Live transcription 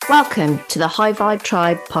Welcome to the High Vibe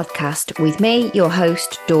Tribe podcast with me, your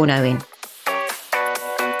host, Dawn Owen.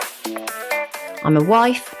 I'm a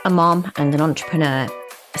wife, a mom, and an entrepreneur,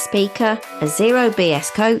 a speaker, a zero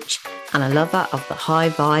BS coach, and a lover of the high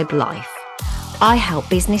vibe life. I help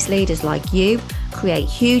business leaders like you create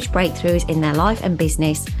huge breakthroughs in their life and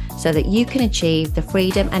business so that you can achieve the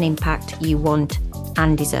freedom and impact you want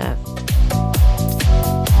and deserve.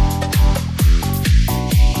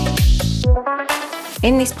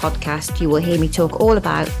 In this podcast, you will hear me talk all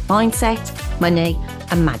about mindset, money,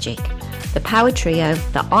 and magic. The power trio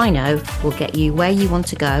that I know will get you where you want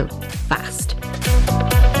to go fast.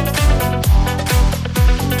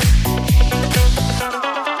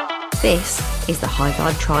 This is the High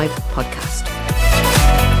Vibe Tribe podcast.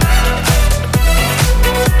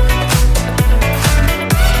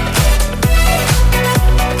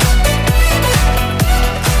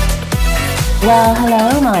 Well,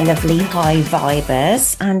 hello, my lovely high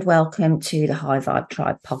vibers, and welcome to the High Vibe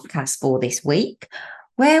Tribe podcast for this week,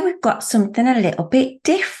 where we've got something a little bit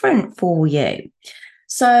different for you.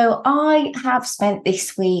 So I have spent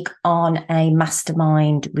this week on a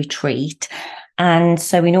mastermind retreat. And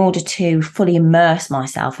so in order to fully immerse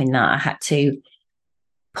myself in that, I had to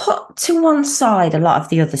put to one side a lot of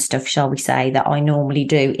the other stuff, shall we say, that I normally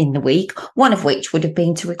do in the week, one of which would have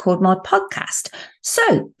been to record my podcast.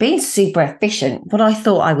 So being super efficient, what I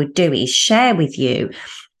thought I would do is share with you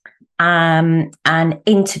an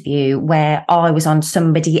interview where I was on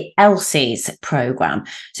somebody else's program.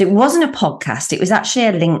 So it wasn't a podcast. It was actually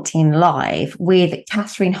a LinkedIn Live with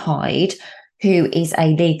Catherine Hyde, who is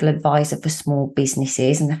a legal advisor for small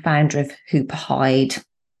businesses and the founder of Hooper Hyde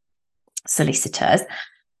Solicitors.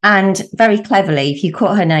 And very cleverly, if you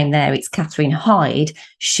caught her name there, it's Catherine Hyde.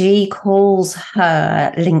 She calls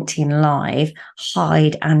her LinkedIn Live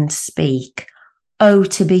Hide and Speak. Oh,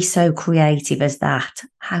 to be so creative as that.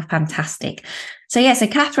 How fantastic. So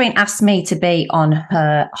Catherine asked me to be on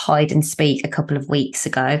her Hide and Speak a couple of weeks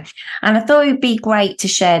ago. And I thought it would be great to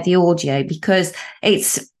share the audio because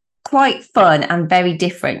it's quite fun and very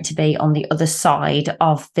different to be on the other side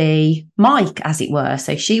of the mic, as it were.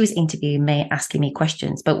 So she was interviewing me, asking me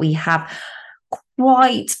questions, but we have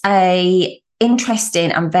quite a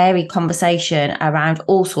interesting and varied conversation around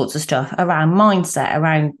all sorts of stuff, around mindset,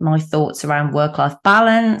 around my thoughts around work-life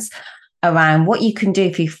balance, around what you can do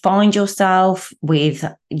if you find yourself with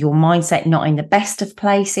your mindset not in the best of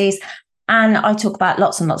places. And I talk about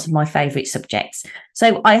lots and lots of my favourite subjects.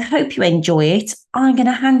 So I hope you enjoy it. I'm going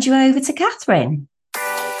to hand you over to Catherine.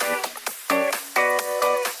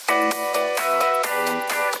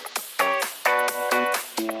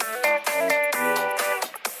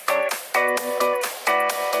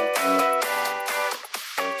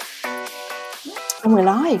 And we're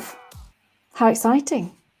live. How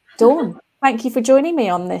exciting. Dawn, thank you for joining me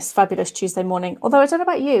on this fabulous Tuesday morning. Although I don't know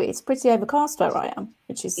about you, it's pretty overcast where I am,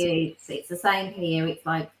 which is... It's the same here. It's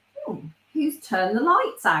like, who's turned the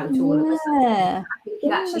lights out all of a sudden? I think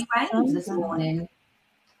it actually rained this morning.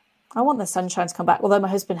 I want the sunshine to come back, although my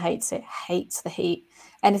husband hates the heat.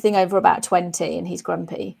 Anything over about 20 and he's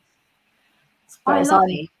grumpy. I love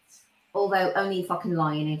it, although only if I can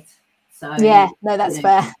lie in it. So, yeah, no, that's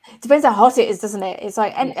fair. Depends how hot it is, doesn't it? It's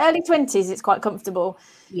like early 20s, it's quite comfortable.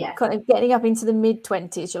 Yeah. Kind of getting up into the mid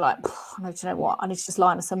 20s, you're like, no, do you know what? I need to just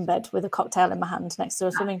lie on a sunbed with a cocktail in my hand next to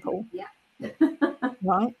a swimming pool. Yeah.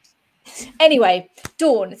 Right. Anyway,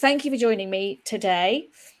 Dawn, thank you for joining me today.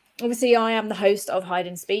 Obviously, I am the host of Hide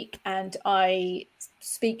and Speak, and I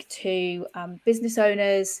speak to business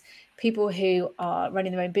owners, people who are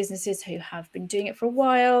running their own businesses, who have been doing it for a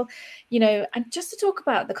while, and just to talk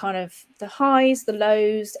about the kind of the highs, the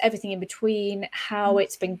lows, everything in between, how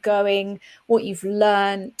it's been going, what you've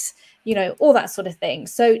learnt, all that sort of thing.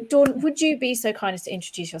 So, Dawn, would you be so kind as to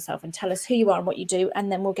introduce yourself and tell us who you are and what you do,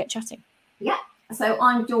 and then we'll get chatting. Yeah. So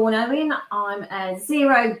I'm Dawn Owen. I'm a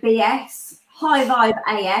zero BS, high vibe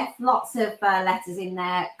AF, lots of letters in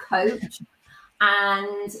there, coach.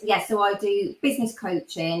 And so I do business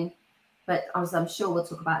coaching, but as I'm sure we'll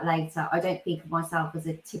talk about later, I don't think of myself as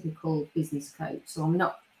a typical business coach.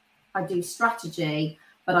 So I do strategy,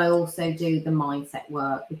 but I also do the mindset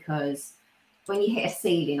work, because when you hit a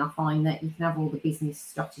ceiling, I find that you can have all the business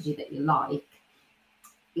strategy that you like.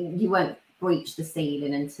 You won't breach the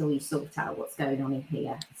ceiling until you sort out what's going on in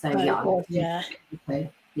here. So yeah.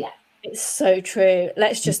 It's so true.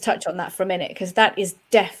 Let's just touch on that for a minute, because that is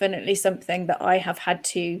definitely something that I have had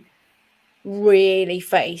to really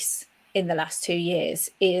face in the last 2 years,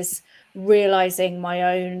 is realizing my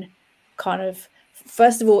own kind of,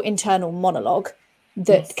 first of all, internal monologue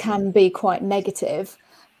that can be quite negative,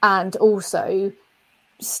 and also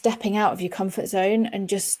stepping out of your comfort zone and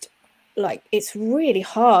just like, it's really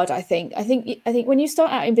hard. I think when you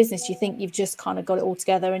start out in business, you think you've just kind of got it all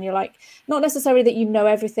together, and you're like, not necessarily that you know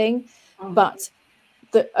everything, but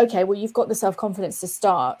that, okay, well, you've got the self-confidence to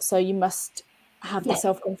start, so you must have the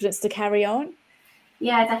self-confidence to carry on.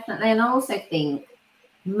 Yeah, definitely. And I also think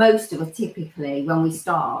most of us typically, when we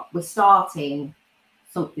start, we're starting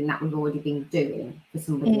something that we've already been doing for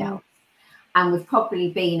somebody else. And we've probably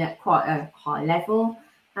been at quite a high level,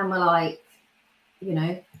 and we're like, you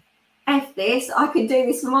know, F this, I can do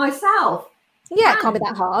this for myself. Yeah, it can't be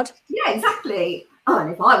that hard. Yeah, exactly. Oh,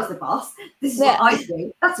 and if I was the boss, this is what I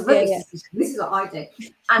do. That's a rubbish decision. This is what I do.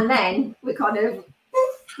 And then we kind of,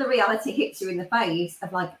 the reality hits you in the face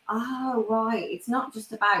of like, oh, right, it's not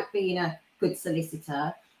just about being a good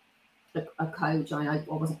solicitor, a coach. I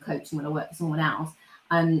wasn't coaching when I worked for someone else.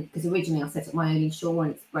 Because originally I set up my own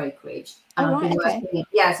insurance brokerage. And I've been working,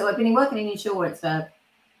 so I've been working in insurance for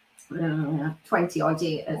 20 odd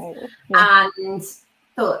years. And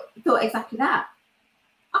thought exactly that.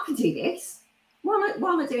 I can do this. Why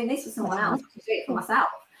am I doing this for someone else? I can do it for myself.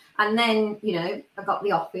 And then, I got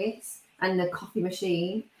the office and the coffee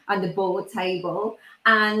machine and the board table,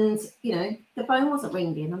 and, the phone wasn't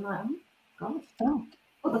ringing. I'm like, oh, God.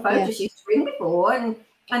 Well, the phone just used to ring before, and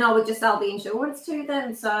I would just sell the insurance to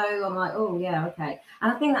them. So I'm like, oh, yeah, okay.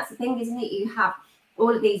 And I think that's the thing, isn't it? You have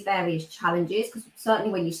all of these various challenges, because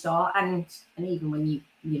certainly when you start, and even when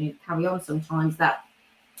you carry on sometimes, that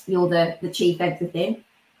you're the chief everything.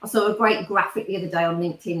 I saw a great graphic the other day on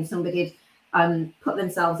LinkedIn. Somebody had put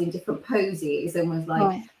themselves in different poses and was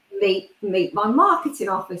like, meet my marketing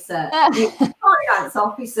officer, meet my finance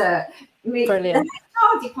officer, meet the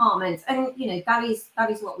HR department. And, that is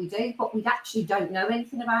what we do, but we actually don't know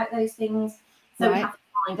anything about those things. So we have to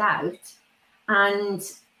find out. And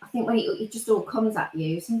I think when it just all comes at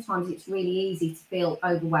you, sometimes it's really easy to feel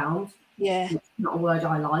overwhelmed. Yeah. It's not a word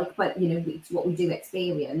I like, but, it's what we do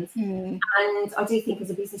experience. And I do think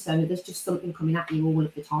as a business owner, there's just something coming at you all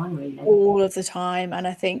of the time, really. All of the time. And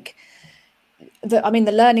I think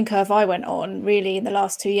the learning curve I went on really in the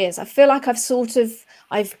last 2 years, I feel like I've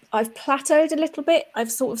plateaued a little bit.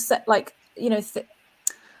 I've sort of set like, I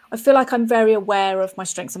feel like I'm very aware of my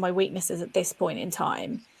strengths and my weaknesses at this point in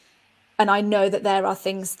time. And I know that there are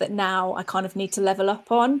things that now I kind of need to level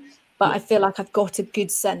up on, but I feel like I've got a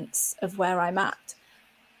good sense of where I'm at.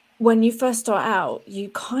 When you first start out, you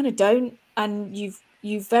kind of don't, and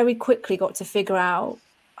you've very quickly got to figure out,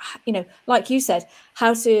 like you said,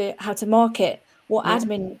 how to market, what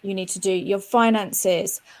admin you need to do, your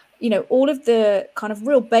finances, all of the kind of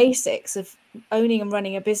real basics of owning and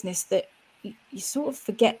running a business that you sort of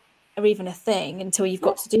forget are even a thing until you've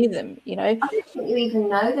got to do them. I don't think you even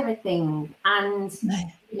know they're a thing. And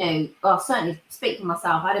well, certainly speaking for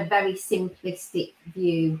myself, I had a very simplistic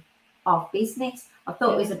view of business. I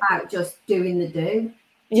thought it was about just doing the do,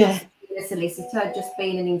 just being a solicitor, just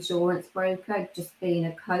being an insurance broker, just being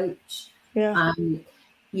a coach. I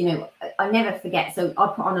never forget. So I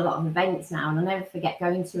put on a lot of events now, and I never forget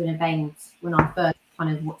going to an event when I first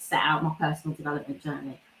kind of set out my personal development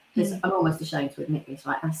journey. Because I'm almost ashamed to admit this,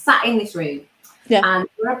 right? I sat in this room, and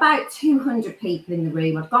there were about 200 people in the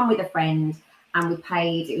room. I'd gone with a friend, and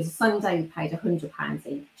it was a Sunday, we paid £100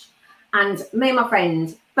 each. And me and my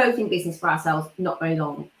friend, both in business for ourselves, not very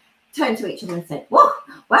long, turned to each other and said, well,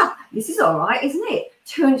 this is all right, isn't it?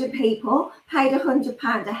 200 people, paid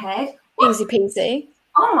 £100 a head. Easy peasy.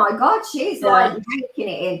 Oh my God, she's like taking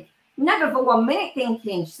it in. Never for 1 minute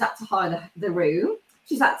thinking she's had to hire the room.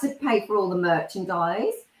 She's had to pay for all the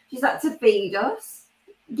merchandise. She's had to feed us,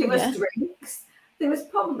 give us drinks. There was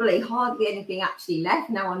probably hardly anything actually left.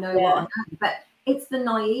 Now I know what I know. But it's the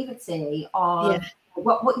naivety of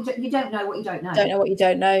what you don't know what you don't know. Don't know what you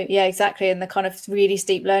don't know. Yeah, exactly. And the kind of really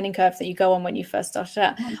steep learning curve that you go on when you first start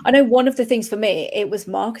out. I know one of the things for me, it was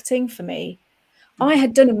marketing for me. I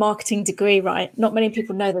had done a marketing degree, right? Not many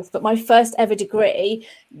people know this, but my first ever degree,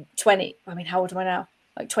 how old am I now?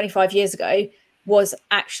 Like 25 years ago, was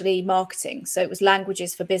actually marketing. So it was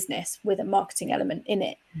languages for business with a marketing element in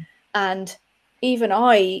it. And even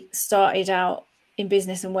I started out in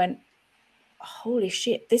business and went, holy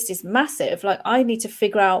shit, this is massive. Like, I need to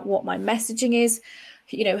figure out what my messaging is,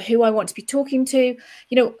 who I want to be talking to,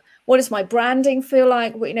 what does my branding feel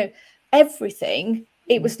like? Everything.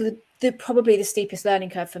 It was probably the steepest learning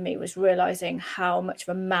curve for me, was realizing how much of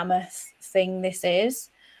a mammoth thing this is.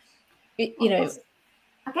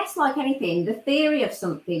 I guess like anything, the theory of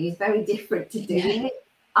something is very different to doing it.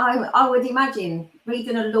 I would imagine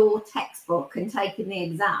reading a law textbook and taking the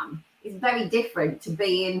exam is very different to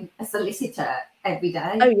being a solicitor every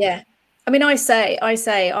day. Oh yeah. I mean, I say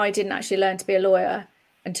I didn't actually learn to be a lawyer.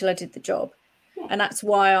 until I did the job. And that's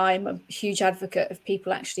why I'm a huge advocate of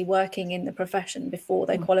people actually working in the profession before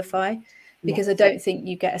they qualify, because I don't think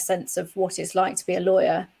you get a sense of what it's like to be a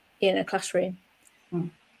lawyer in a classroom.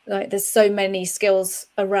 Like, there's so many skills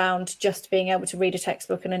around just being able to read a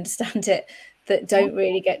textbook and understand it that don't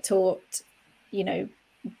really get taught, you know,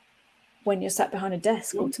 when you're sat behind a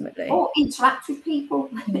desk ultimately. Or interact with people.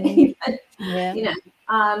 You know,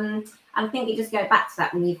 and I think it just goes back to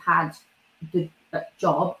that when you've had the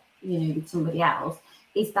job, you know, with somebody else,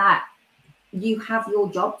 is that you have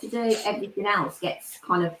your job to do. Everything else gets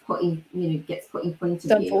kind of put in, you know, gets put in front of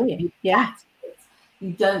Done you. for you. Yeah.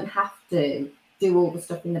 You don't have to do all the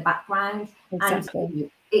stuff in the background. Exactly.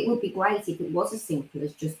 And it would be great if it was as simple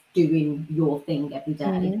as just doing your thing every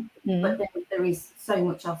day. But there is so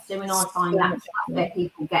much else to do, and I find that's where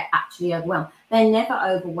people get actually overwhelmed. They're never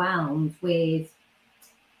overwhelmed with,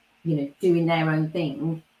 you know, doing their own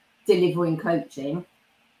thing, delivering coaching.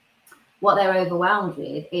 What they're overwhelmed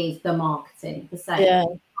with is the marketing, the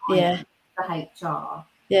sales, the HR,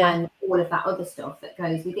 and all of that other stuff that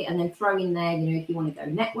goes with it. And then throw in there, you know, if you want to go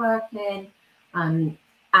networking, and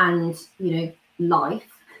you know, life,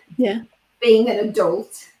 being an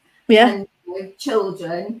adult, and you know,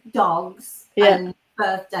 children, dogs, and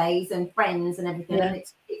birthdays and friends and everything. And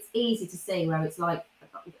it's easy to see where it's like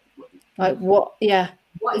what?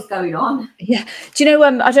 What is going on? Yeah. Do you know,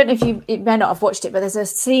 I don't know if you may not have watched it, but there's a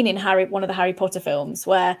scene in one of the Harry Potter films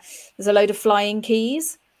where there's a load of flying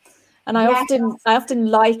keys. And I often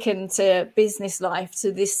liken to business life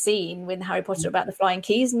to this scene with Harry Potter about the flying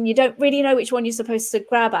keys, and you don't really know which one you're supposed to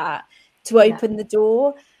grab at to open the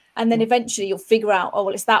door. And then eventually you'll figure out, oh,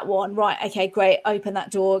 well, it's that one. Right. Okay, great. Open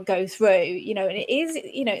that door, go through, you know, and it is,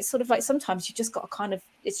 you know, it's sort of like sometimes you just got to kind of,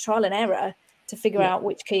 it's trial and error to figure out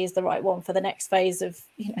which key is the right one for the next phase of,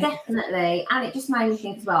 you know. Definitely. And it just made me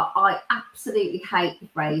think as well, I absolutely hate the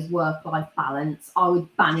phrase work-life balance. I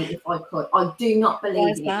would ban it if I could. I do not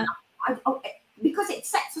believe in it. Because it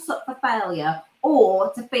sets us up for failure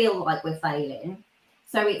or to feel like we're failing.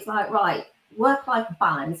 So it's like, right, work-life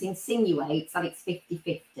balance insinuates that it's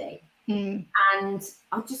 50-50. And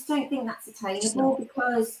I just don't think that's attainable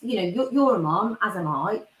because, you know, you're a mom, as am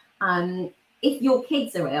I. If your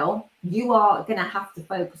kids are ill, you are going to have to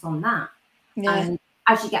focus on that. And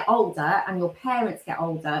as you get older and your parents get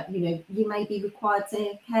older, you know, you may be required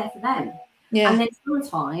to care for them. And then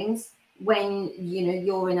sometimes when, you know,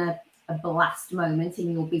 you're in a blast moment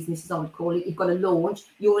in your business, as I would call it, you've got a launch,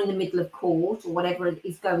 you're in the middle of court or whatever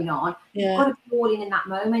is going on, you've got to be all in that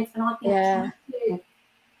moment. And I think trying to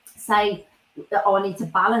say that I need to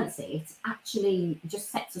balance it actually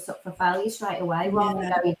just sets us up for failure straight away, rather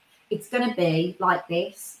than going, it's going to be like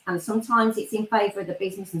this, and sometimes it's in favour of the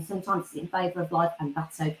business and sometimes it's in favour of life, and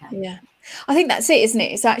that's okay. I think that's it, isn't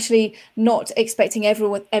it? It's actually not expecting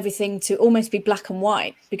everything to almost be black and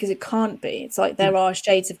white, because it can't be. It's like there are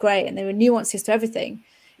shades of grey and there are nuances to everything,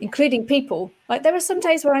 including people. Like there are some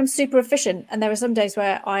days where I'm super efficient and there are some days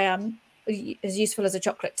where I am as useful as a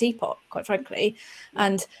chocolate teapot, quite frankly,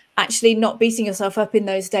 and actually not beating yourself up in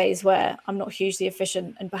those days where I'm not hugely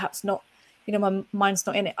efficient and perhaps not, you know, my mind's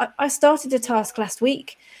not in it. I started a task last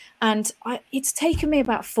week and it's taken me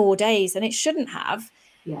about 4 days, and it shouldn't have,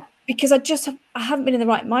 because I haven't been in the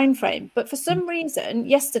right mind frame. But for some reason,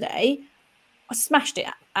 yesterday, I smashed it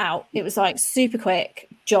out. It was like super quick,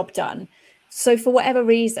 job done. So for whatever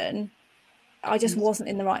reason, I just wasn't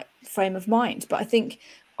in the right frame of mind. But I think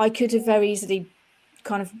I could have very easily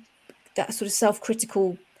kind of that sort of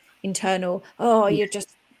self-critical internal,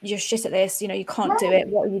 you're shit at this, you know, you can't do it,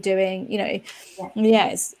 what are you doing, you know.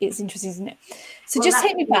 It's interesting, isn't it? So just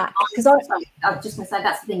take me back, because I was just going to say,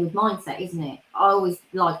 that's the thing with mindset, isn't it? I always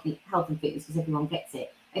like the health and fitness because everyone gets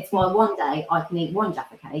it. It's why one day I can eat one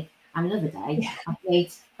Jaffa cake and another day I can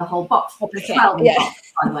eat the whole box. 12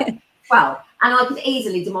 box, by the way. 12, and I could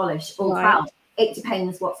easily demolish all 12. It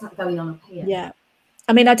depends what's going on up here.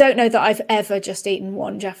 I mean, I don't know that I've ever just eaten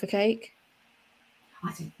one Jaffa cake. I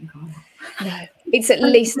don't think I have. No, it's at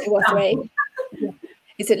least 2 or 3.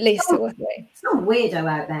 It's at least 2 or 3. Some weirdo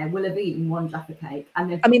out there will have eaten one Jaffa cake,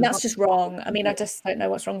 and I mean, that's just wrong. I mean, I just don't know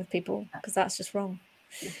what's wrong with people, because that's just wrong.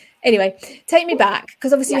 Anyway, take me back,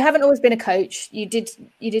 because obviously you haven't always been a coach. You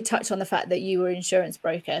did touch on the fact that you were an insurance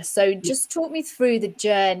broker. So just talk me through the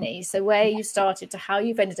journey. So where you started to how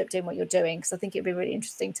you've ended up doing what you're doing, because I think it'd be really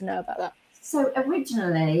interesting to know about that. So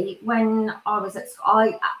originally, when I was at school,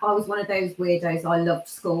 I was one of those weirdos. I loved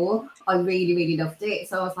school. I really, really loved it.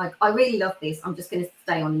 So I was like, I really love this. I'm just going to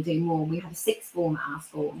stay on and do more. We had a sixth form at our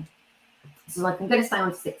school. So like, I'm going to stay on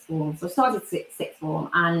to sixth form. So I started sixth form.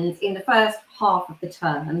 And in the first half of the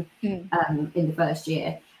term, in the first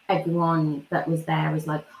year, everyone that was there was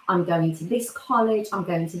like, I'm going to this college, I'm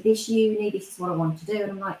going to this uni, this is what I want to do.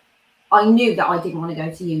 And I'm like, I knew that I didn't want to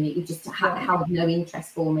go to uni. It just held no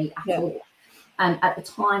interest for me at all. And at the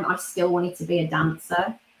time, I still wanted to be a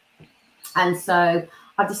dancer. And so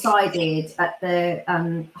I decided at the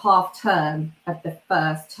half term of the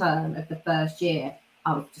first year,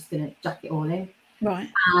 I was just going to jack it all in. Right.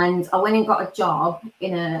 And I went and got a job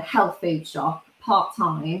in a health food shop,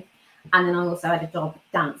 part-time. And then I also had a job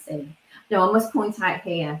dancing. Now, I must point out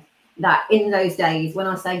here that in those days, when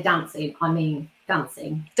I say dancing, I mean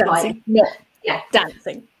dancing. Dancing.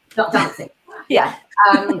 Dancing. Not dancing. Yeah.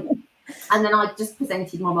 And then I just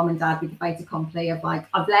presented my mum and dad with the fait accompli of like,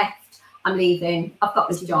 I've left, I'm leaving, I've got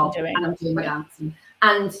this job, and I'm doing my dancing.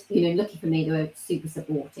 And, you know, lucky for me, they were super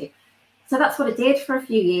supportive. So that's what I did for a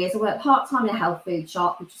few years. I worked part-time in a health food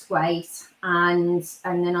shop, which was great. And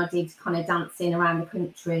then I did kind of dancing around the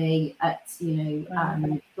country at, you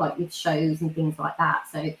know, like with shows and things like that.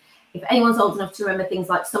 So if anyone's old enough to remember things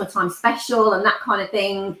like Summertime Special and that kind of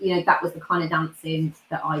thing, you know, that was the kind of dancing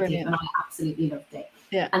that I did, and I absolutely loved it.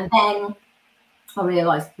 Yeah. And then I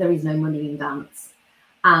realised there is no money in dance.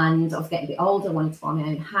 And I was getting a bit older, wanted to buy my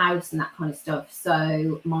own house and that kind of stuff.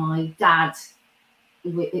 So my dad,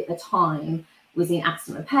 at the time, was in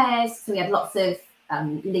accident repairs. So we had lots of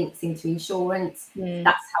links into insurance.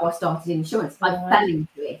 That's how I started in insurance. I fell into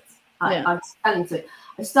it. I fell into it.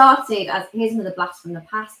 I started as, here's another blast from the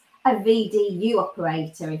past, a VDU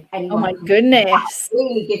operator. If anyone, oh my goodness,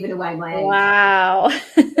 really giving away my age. Wow.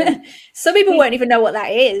 Some people won't even know what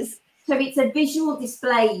that is. So it's a visual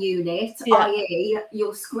display unit, i.e.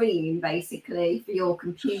 your screen basically for your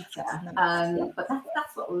computer. But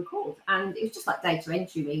that's what we were called, and it was just like data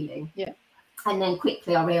entry really. Yeah. And then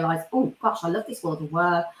quickly I realised, oh gosh, I love this world of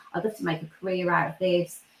work. I'd love to make a career out of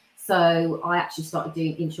this. So I actually started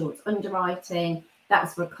doing insurance underwriting. That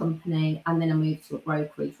was for a company, and then I moved to a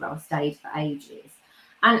brokerage where I stayed for ages.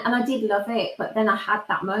 And I did love it, but then I had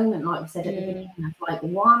that moment, like I said at the beginning, of like,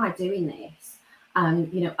 why am I doing this?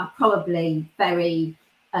 You know, I probably very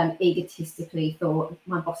egotistically thought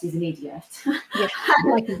my boss is an idiot. Yeah,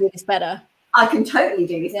 I can do this better. I can totally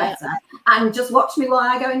do this better, and just watch me while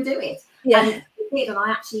I go and do it. Yeah. And I did, and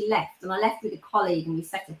I actually left, and I left with a colleague, and we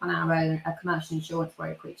set up on our own a commercial insurance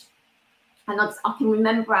brokerage. And I can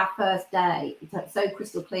remember our first day, so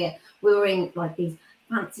crystal clear. We were in like these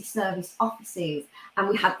fancy service offices, and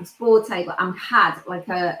we had this board table, and we had like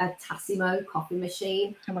a Tassimo coffee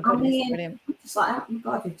machine. Oh my goodness, brilliant. Just like, oh my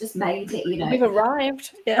God, we've just made it, you know. We've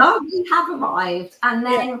arrived. Yeah. Oh, we have arrived. And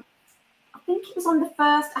then I think it was on the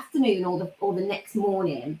first afternoon or the next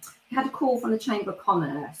morning, we had a call from the Chamber of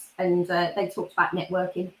Commerce, and they talked about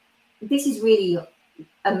networking. This is really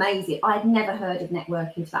amazing. I had never heard of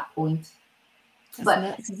networking to that point. That's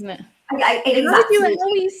nuts, isn't it? Exactly. How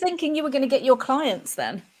were you thinking you were going to get your clients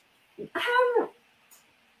then?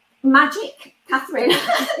 Magic, Catherine.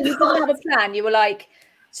 You didn't have a plan. You were like,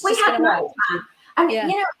 we had no plan. And you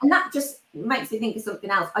know, and that just makes me think of something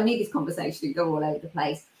else. I knew this conversation would go all over the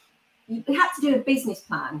place. We had to do a business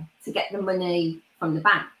plan to get the money from the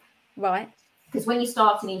bank. Right. Because when you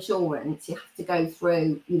start in insurance, you have to go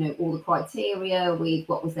through, you know, all the criteria with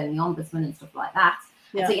what was then the ombudsman and stuff like that.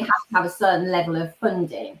 Yeah. So you have to have a certain level of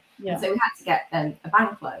funding. Yeah. And so we had to get a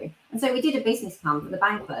bank loan. And so we did a business plan for the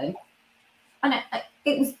bank loan. And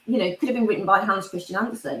it was, you know, could have been written by Hans Christian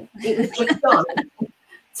Andersen. It was just done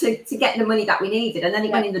to get the money that we needed. And then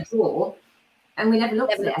it went in the drawer, and we never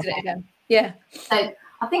looked at it again. Yeah. So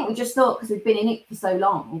I think we just thought, because we've been in it for so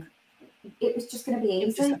long, it was just going to be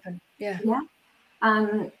easy. Yeah.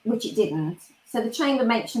 Which it didn't. So the Chamber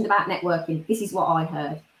mentioned about networking. This is what I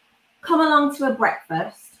heard. Come along to a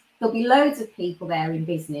breakfast. There'll be loads of people there in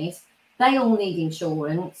business. They all need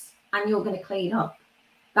insurance, and you're going to clean up.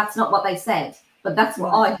 That's not what they said, but that's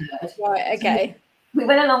what I heard. Right, okay. So we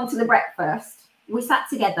went along to the breakfast. We sat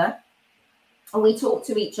together, and we talked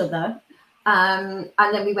to each other. And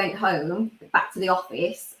then we went home, back to the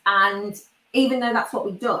office. And even though that's what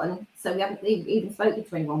we've done, so we haven't even spoken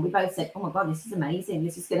to anyone, we both said, oh my God, this is amazing.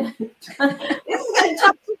 This is going to change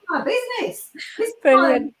my business. This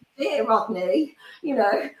time, dear Rodney, you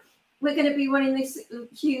know, we're going to be running this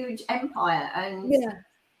huge empire. And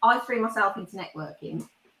I threw myself into networking.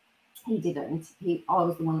 He didn't. I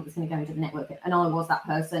was the one that was going to go into the networking, and I was that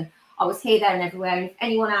person. I was here, there, and everywhere. And if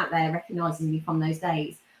anyone out there recognises me from those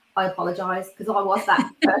days, I apologise, because I was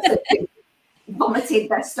that person who vomited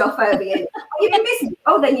their stuff over you. Oh, you're in business.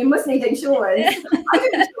 Oh, then you must need insurance. I do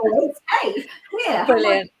insurance. Hey, here,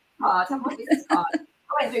 brilliant. Have my business card. I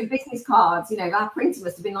went through business cards. You know, our printer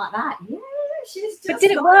must have been like that. Yeah, she's just. But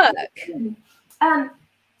did it work?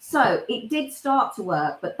 So it did start to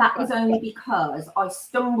work, but that was only because I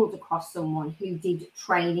stumbled across someone who did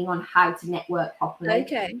training on how to network properly.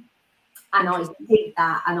 Okay. And I did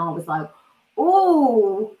that, and I was like,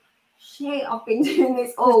 oh, shit, I've been doing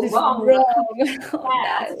this all wrong. I just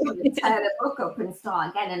wanted to tear the book up and start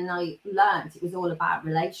again. And I learned it was all about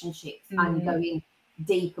relationships and going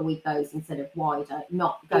deeper with those instead of wider,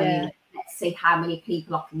 not going, let's see how many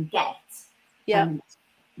people I can get.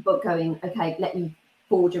 But going, okay, let me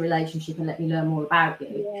forge a relationship and let me learn more about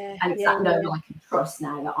you. And it's that know, like, and trust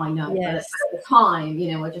now that I know. But at the time,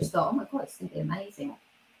 you know, I just thought, oh my God, it's going to be amazing.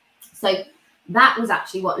 So that was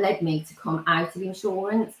actually what led me to come out of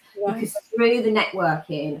insurance, because through the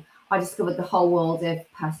networking, I discovered the whole world of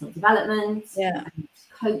personal development and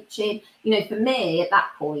coaching. You know, for me at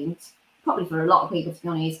that point, probably for a lot of people, to be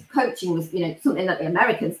honest, coaching was, you know, something that the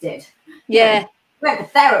Americans did. Yeah. We went for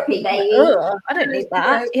therapy, baby. Oh, I don't need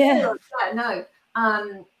that. No.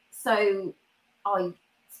 So I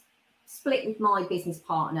split with my business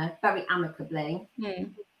partner very amicably.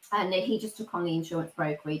 And he just took on the insurance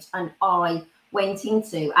brokerage, and I went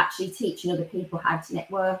into actually teaching other people how to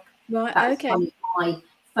network. Right. That was my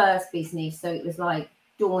first business. So it was like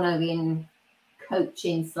Dawn Owen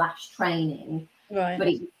coaching / training. Right. But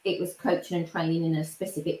it was coaching and training in a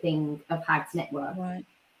specific thing of how to network. Right.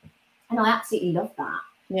 And I absolutely loved that.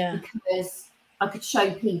 Yeah. Because I could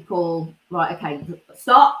show people, right, okay,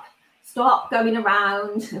 stop going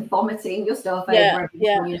around and vomiting your stuff over everyone.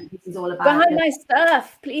 You know, this is all about buy my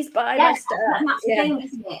stuff. Please buy my stuff. And that's the thing,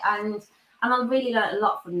 isn't it? And I really learned a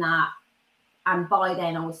lot from that. And by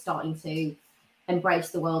then I was starting to embrace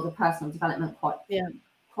the world of personal development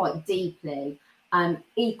quite deeply.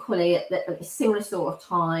 Equally at a similar sort of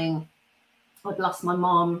time, I'd lost my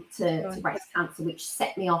mom to breast cancer, which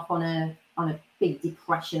set me off on a big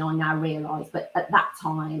depression, I now realise. But at that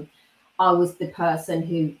time, I was the person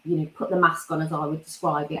who, you know, put the mask on, as I would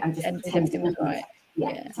describe it, and just pretending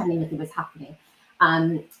nothing was happening.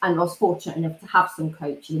 And I was fortunate enough to have some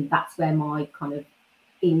coaching, and that's where my kind of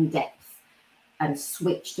in-depth and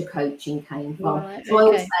switch to coaching came from. So I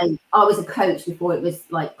always say I was a coach before it was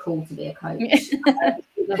like cool to be a coach.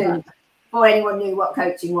 Before anyone knew what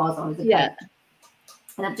coaching was, I was a coach.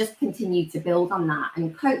 And I've just continued to build on that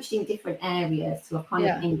and coached in different areas. So I kind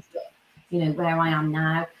of ended up, you know, where I am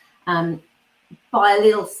now. By a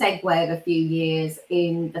little segue of a few years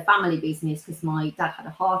in the family business, because my dad had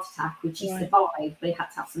a heart attack, which he survived, but he had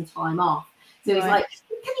to have some time off. So he's like,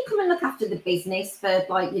 can you come and look after the business for,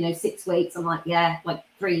 like, you know, 6 weeks? I'm like, yeah. Like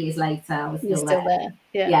 3 years later, I was still there.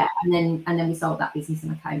 Yeah. And then we sold that business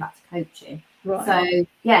and I came back to coaching. Right. So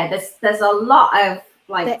yeah, there's a lot of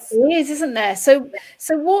like. There is, isn't there? So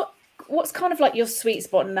what's kind of like your sweet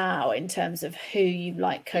spot now in terms of who you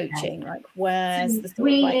like coaching? Like, where's the sort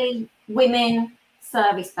really of like... women,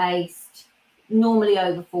 service-based, normally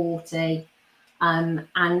over 40, and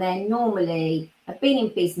then normally I've been in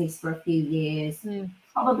business for a few years,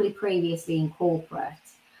 probably previously in corporate,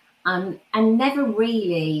 and never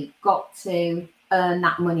really got to earn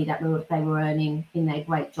that money that they were earning in their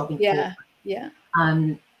great job in corporate.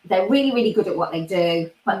 They're really, really good at what they do,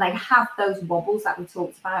 but they have those wobbles that we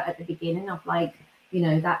talked about at the beginning of, like, you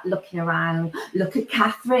know, that looking around. Look at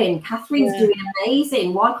Catherine. Catherine's doing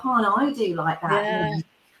amazing. Why can't I do like that? You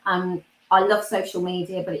know? I love social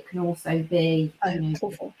media, but it can also be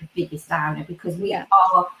the biggest downer, because we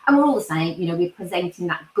are, and we're all the same. You know, we're presenting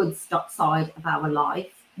that good side of our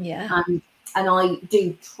life. And I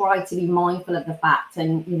do try to be mindful of the fact,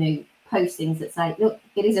 and, you know, post things that say, look,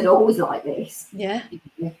 it isn't always like this.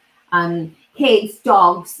 Kids,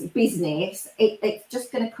 dogs, business, it's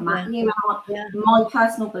just going to come at you. My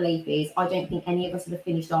personal belief is I don't think any of us have a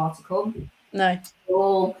finished article. No.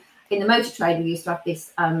 Or in the motor trade, we used to have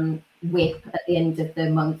this whip at the end of the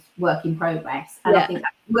month, work in progress. And I think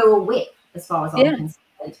we're all whip as far as I'm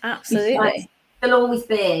concerned. Absolutely. Because there'll always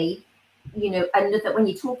be, you know, and that when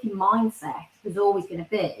you're talking mindset, there's always going to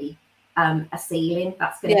be a ceiling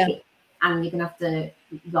that's going to hit, and you're going to have to,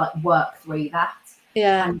 like, work through that.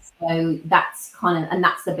 And so that's kind of, and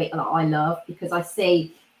that's the bit that I love, because I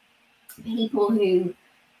see people who,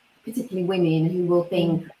 particularly women, who will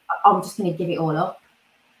think, I'm just going to give it all up.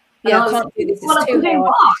 And I can't do this. It's too hard.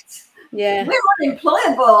 What? We're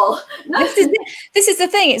unemployable. No. This is the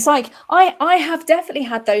thing. It's like I have definitely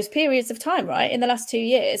had those periods of time, right, in the last 2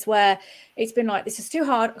 years where it's been like, this is too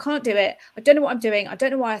hard. I can't do it. I don't know what I'm doing. I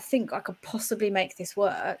don't know why I think I could possibly make this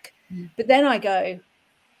work. But then I go,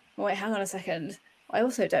 wait, hang on a second. I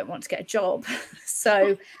also don't want to get a job.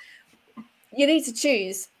 So you need to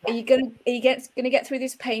choose. Are you going to get through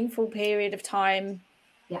this painful period of time,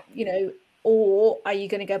 you know, or are you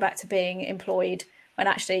going to go back to being employed when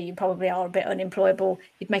actually you probably are a bit unemployable.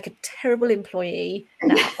 You'd make a terrible employee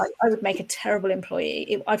now. Like, I would make a terrible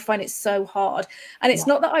employee. I'd find it so hard. And it's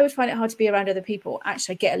not that I would find it hard to be around other people.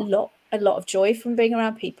 Actually, I get a lot of joy from being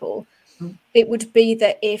around people. It would be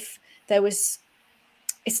that if there was,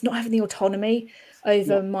 it's not having the autonomy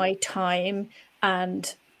over my time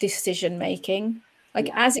and decision making. Like,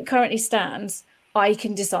 as it currently stands, I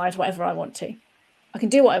can decide whatever I want to. I can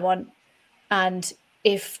do what I want. And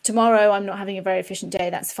if tomorrow I'm not having a very efficient day,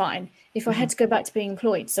 that's fine. If I had to go back to being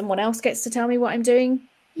employed, someone else gets to tell me what I'm doing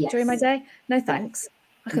during my day. No, thanks.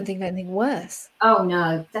 I couldn't think of anything worse. Oh,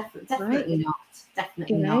 no, definitely not.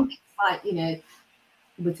 Definitely not. It's like, you know,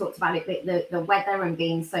 we talked about it, the weather and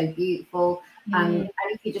being so beautiful. And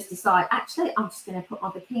if you just decide, actually, I'm just going to put my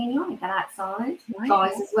bikini on and get outside,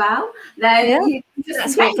 guys as well, then you just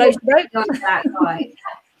that's what floats your boat. outside.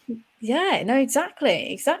 Yeah, no,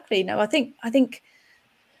 exactly. No, I think,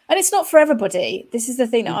 and it's not for everybody. This is the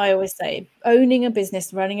thing that I always say: owning a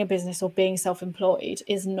business, running a business, or being self-employed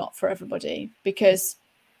is not for everybody, because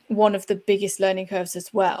one of the biggest learning curves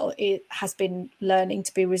as well, it has been learning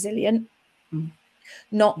to be resilient,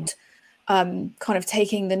 not kind of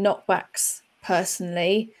taking the knockbacks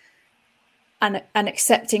personally, and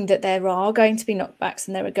accepting that there are going to be knockbacks,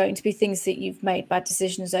 and there are going to be things that you've made bad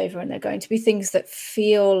decisions over, and there are going to be things that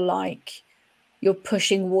feel like you're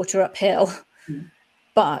pushing water uphill.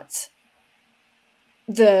 But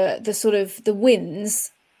the sort of the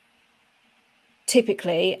wins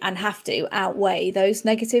typically and have to outweigh those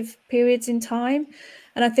negative periods in time.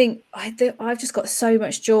 And I think I've just got so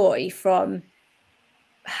much joy from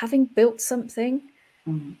having built something,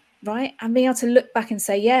 right? And being able to look back and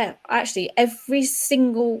say, yeah, actually every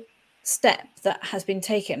single step that has been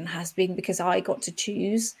taken has been because I got to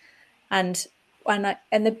choose, and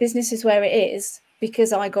the business is where it is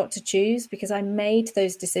because I got to choose, because I made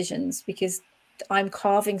those decisions, because I'm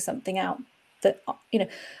carving something out that, you know,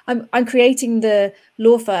 I'm creating the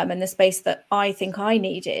law firm and the space that I think I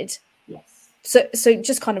needed. Yes. So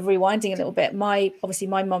just kind of rewinding a little bit, obviously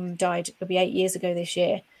my mum died, it'll be 8 years ago this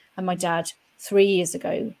year, and my dad 3 years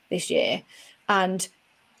ago this year. And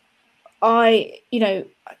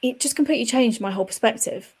it just completely changed my whole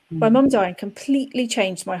perspective. My mum dying completely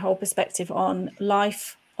changed my whole perspective on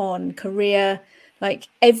life, on career, like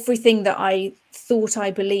everything that I thought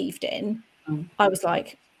I believed in. I was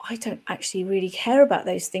like, I don't actually really care about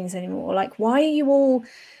those things anymore. Like, why are you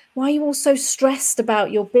all so stressed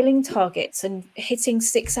about your billing targets and hitting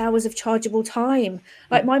 6 hours of chargeable time?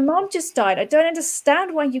 Like, my mom just died. I don't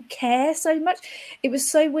understand why you care so much. It was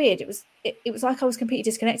so weird. It was like I was completely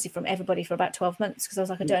disconnected from everybody for about 12 months, because I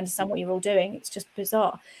was like, I don't understand what you're all doing. It's just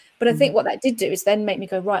bizarre. But I think what that did do is then make me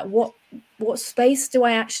go, right, what space do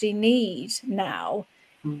I actually need now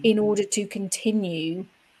in order to continue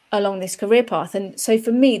along this career path? And so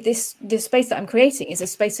for me, this space that I'm creating is a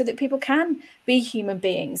space so that people can be human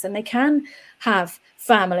beings, and they can have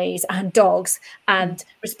families and dogs and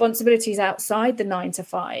responsibilities outside the 9 to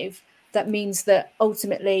 5. That means that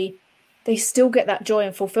ultimately they still get that joy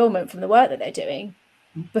and fulfillment from the work that they're doing,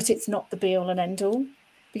 but it's not the be all and end all.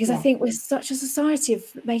 Because I think we're such a society of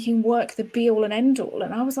making work the be all and end all.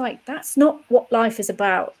 And I was like, that's not what life is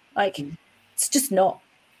about. Like, it's just not.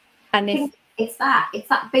 And I think it's that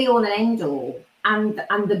be all and end all, and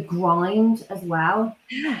the grind as well.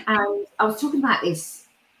 And I was talking about this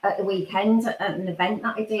at the weekend at an event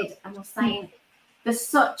that I did, and I was saying there's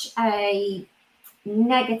such a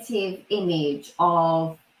negative image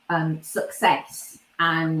of success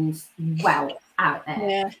and wealth out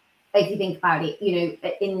there. If you think about it, you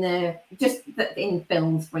know, in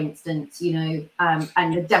films, for instance, you know,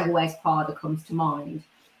 and The Devil Wears Prada comes to mind.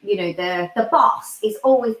 You know, the boss is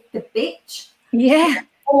always the bitch. Yeah.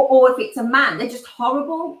 Or if it's a man, they're just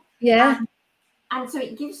horrible. Yeah. And so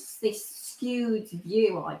it gives this skewed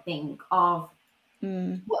view, I think, of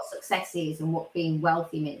what success is and what being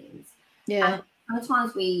wealthy means. Yeah. And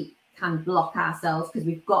sometimes we can block ourselves because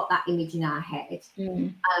we've got that image in our head.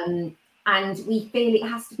 And we feel it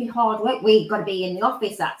has to be hard work. We've got to be in the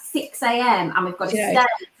office at 6 a.m. and we've got to stay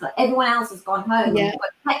until everyone else has gone home. And we've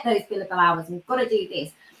got to take those billable hours and we've got to do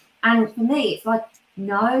this. And for me, it's like,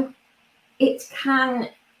 no, you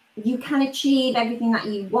can achieve everything that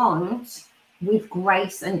you want with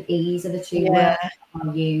grace and ease are the two words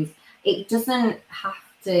I use. It doesn't have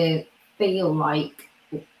to feel like,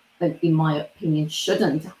 in my opinion,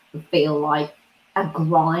 shouldn't feel like a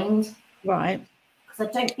grind. Right. Because I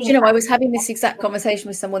don't think. Do you know, I was having this exact conversation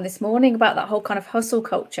with someone this morning about that whole kind of hustle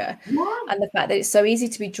culture and the fact that it's so easy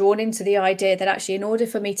to be drawn into the idea that actually, in order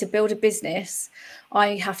for me to build a business,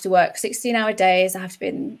 I have to work 16-hour days. I have to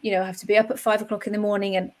be, I have to be up at 5 o'clock in the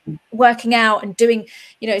morning and working out and doing,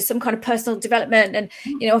 some kind of personal development. And,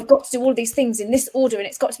 I've got to do all these things in this order and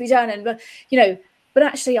it's got to be done. And, but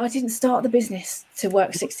actually I didn't start the business to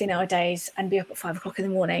work 16-hour days and be up at 5 o'clock in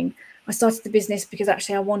the morning. I started the business because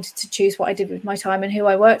actually I wanted to choose what I did with my time and who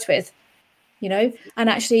I worked with, and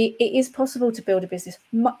actually it is possible to build a business.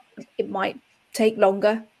 It might take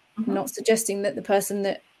longer. I'm not suggesting that the person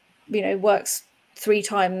that, works 3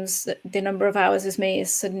 times the number of hours as me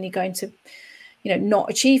is suddenly going to, not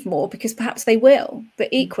achieve more, because perhaps they will. But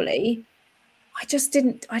equally, I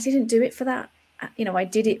didn't do it for that. I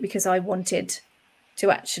did it because I wanted to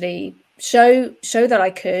actually show that I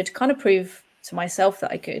could kind of prove to myself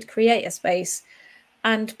that I could create a space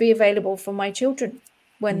and be available for my children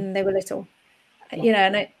when they were little.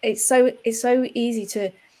 And it's so easy to,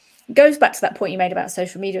 it goes back to that point you made about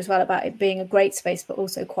social media as well, about it being a great space but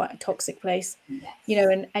also quite a toxic place.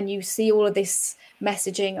 And you see all of this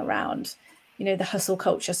messaging around the hustle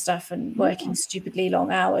culture stuff and working stupidly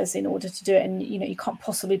long hours in order to do it, and you can't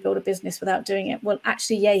possibly build a business without doing it. Well,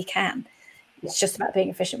 actually, you can. It's just about being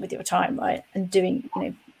efficient with your time, right? And doing,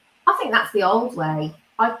 I think that's the old way.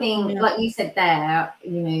 I think, like you said there,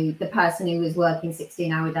 the person who was working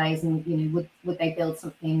 16-hour days and, would they build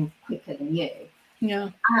something quicker than you? Yeah.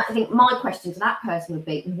 And I think my question to that person would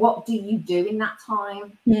be, what do you do in that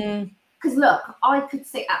time? Because look, I could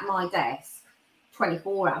sit at my desk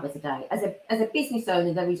 24 hours a day. As a business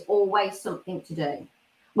owner, there is always something to do.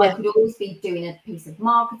 I could always be doing a piece of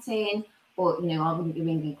marketing, or, I wouldn't be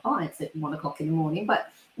ringing clients at 1 o'clock in the morning,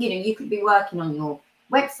 but, you could be working on your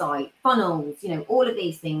website, funnels, all of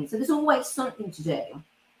these things. So there's always something to do.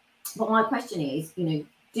 But my question is, do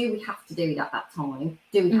we have to do it at that time?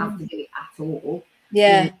 Do we have to do it at all?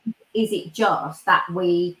 Yeah. Is it just that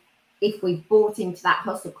if we've bought into that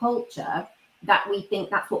hustle culture, that we think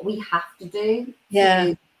that's what we have to do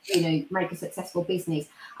to, make a successful business?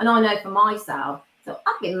 And I know for myself, so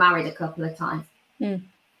I've been married a couple of times.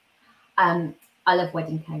 I love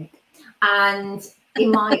wedding cake. And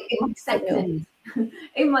in my second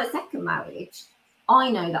marriage,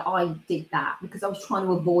 I know that I did that because I was trying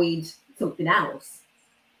to avoid something else.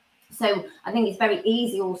 So I think it's very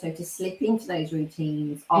easy also to slip into those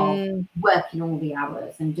routines of working all the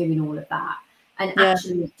hours and doing all of that. And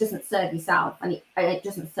actually it doesn't serve yourself, and it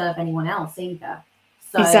doesn't serve anyone else either.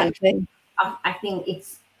 So exactly. I think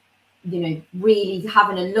it's, really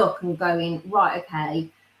having a look and going, right, okay,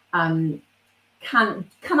 can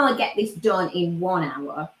I get this done in 1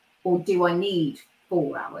 hour, or do I need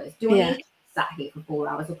 4 hours? Do I need to be sat here for 4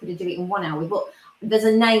 hours, or could I do it in 1 hour? But there's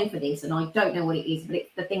a name for this, and I don't know what it is, but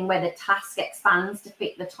it's the thing where the task expands to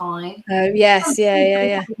fit the time. Oh yes,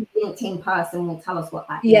 yeah. LinkedIn person will tell us what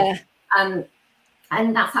that is.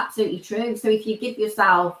 And that's absolutely true. So if you give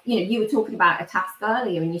yourself, you were talking about a task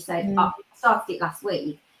earlier, and you said, I started it last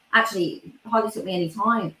week. Actually, it hardly took me any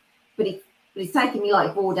time, but it's taken me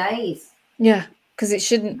like 4 days. Yeah, because it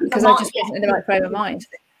shouldn't, because I just wasn't in the right frame of mind.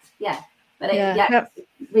 Yeah, but it's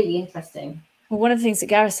really interesting. Well, one of the things that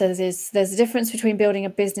Gareth says is there's a difference between building a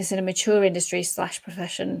business in a mature industry /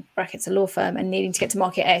 profession, brackets a law firm, and needing to get to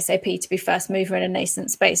market ASAP to be first mover in a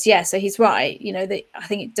nascent space. Yeah, so he's right. I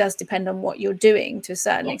think it does depend on what you're doing to a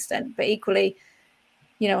certain extent. But equally,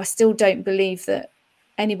 I still don't believe that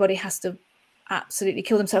anybody has to absolutely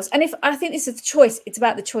kill themselves. And if I think this is the choice, it's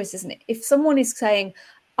about the choice, isn't it? If someone is saying,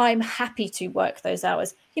 I'm happy to work those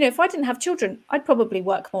hours, if I didn't have children, I'd probably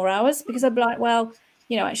work more hours because I'd be like, well,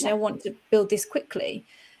 actually I want to build this quickly.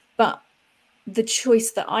 But the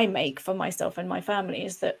choice that I make for myself and my family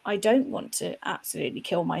is that I don't want to absolutely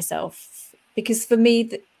kill myself, because for me,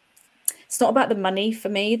 it's not about the money. For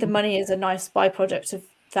me, the money is a nice byproduct of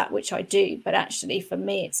that which I do. But actually, for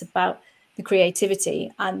me, it's about the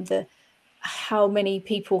creativity and the how many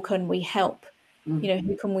people can we help?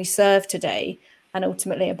 Who can we serve today? And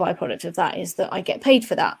ultimately, a byproduct of that is that I get paid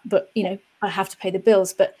for that. But, I have to pay the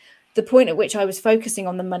bills. But the point at which I was focusing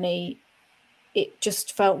on the money, it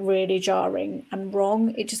just felt really jarring and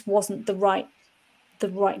wrong. It just wasn't the right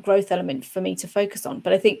growth element for me to focus on.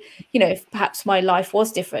 But I think, if perhaps my life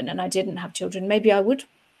was different and I didn't have children, maybe I would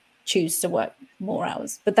choose to work more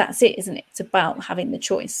hours. But that's it, isn't it? It's about having the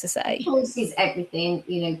choice to say. Choice is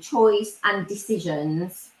everything, choice and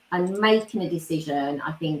decisions, and making a decision,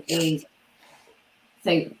 I think is,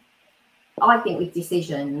 so I think with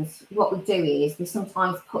decisions, what we do is we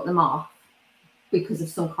sometimes put them off because of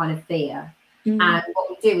some kind of fear. And what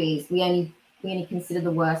we do is we only consider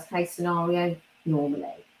the worst case scenario.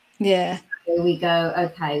 normally. Yeah. So we go,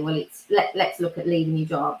 okay, well, let's look at leaving your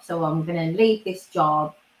job. So I'm going to leave this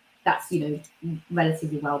job that's,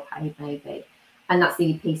 relatively well paid maybe. And that's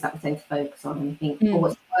the piece that we tend to focus on. And we think, oh,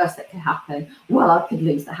 what's the worst that could happen? Well, I could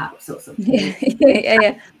lose the house or something.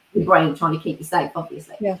 Yeah. Your brain trying to keep you safe,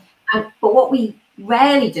 obviously. Yeah. But what we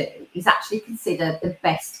rarely do is actually consider the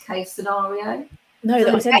best case scenario. No, So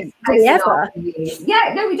I don't think we ever.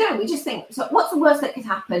 Yeah, no, we don't. We just think, so what's the worst that could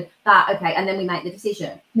happen? Okay, and then we make the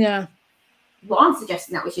decision. Yeah. What I'm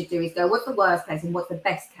suggesting that we should do is go, what's the worst case and what's the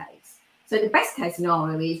best case? So the best case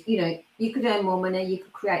scenario is, you could earn more money, you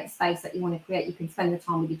could create the space that you want to create, you can spend the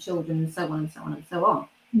time with your children and so on and so on and so on.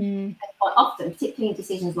 And quite often, particularly in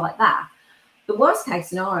decisions like that, the worst case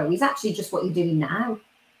scenario is actually just what you're doing now.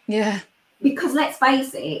 Yeah. Because let's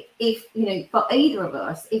face it, if, for either of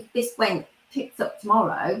us, if this picked up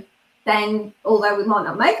tomorrow, then although we might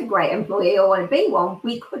not make a great employee or want to be one,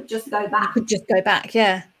 we could just go back.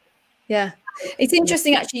 Yeah. Yeah. It's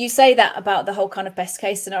interesting, actually, you say that about the whole kind of best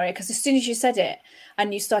case scenario, because as soon as you said it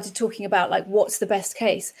and you started talking about like, what's the best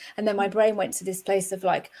case? And then my brain went to this place of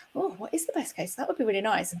like, oh, what is the best case? That would be really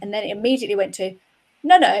nice. And then it immediately went to,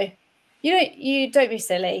 no, you don't be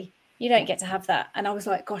silly. You don't get to have that. And I was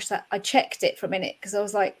like, gosh, I checked it for a minute because I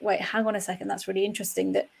was like, wait, hang on a second. That's really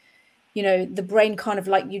interesting that, the brain kind of,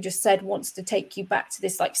 like you just said, wants to take you back to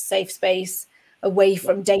this like safe space away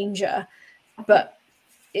from danger. But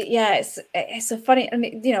it's a funny, and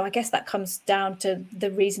I guess that comes down to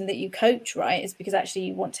the reason that you coach, right? Is because actually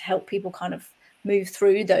you want to help people kind of move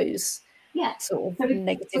through those sort of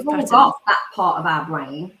negative patterns. We've all got that part of our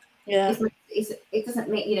brain. Yeah, it doesn't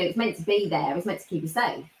mean it's meant to be there. It's meant to keep you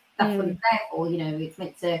safe. That's what it's there for. It's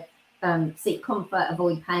meant to seek comfort,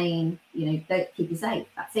 avoid pain. Don't keep you safe.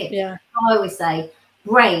 That's it. Yeah. I always say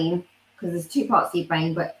brain, because there's two parts to your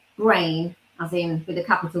brain, but brain, as in with a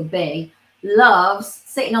capital B, loves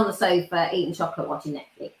sitting on the sofa, eating chocolate, watching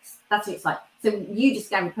Netflix. That's what it's like. So you just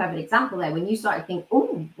gave a perfect example there when you started thinking,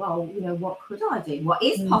 oh, well, what could I do? What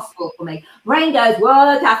is possible for me? Brain goes,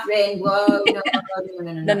 whoa, Catherine, whoa,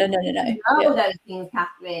 no. No. Those things,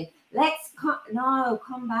 Catherine.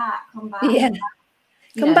 Come back. Yeah.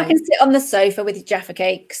 Come back and sit on the sofa with your Jaffa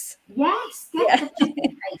cakes. Yes, get the Jaffa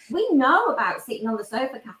cakes. We know about sitting on the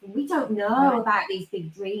sofa, Catherine. We don't know about these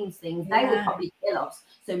big dreams things. They would probably kill us.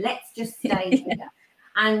 So let's just stay here.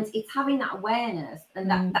 And it's having that awareness,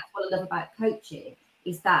 and that's what I love about coaching,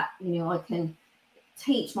 is that, I can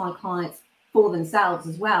teach my clients for themselves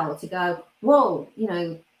as well to go, whoa,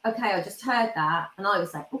 okay, I just heard that. And I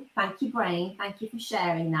was like, oh, thank you, brain. Thank you for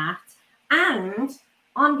sharing that. And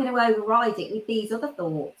I'm going to override it with these other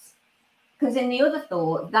thoughts. Because in the other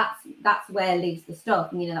thought, that's where lives the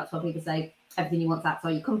stuff. And, that's why people say everything you want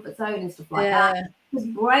outside your comfort zone and stuff like that. Because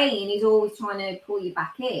brain is always trying to pull you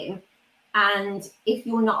back in. And if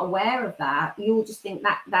you're not aware of that, you'll just think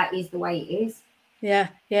that is the way it is. Yeah.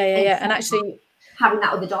 And actually having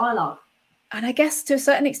that other dialogue. And I guess to a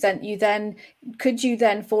certain extent, could you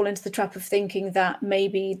then fall into the trap of thinking that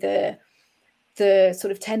maybe the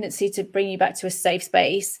sort of tendency to bring you back to a safe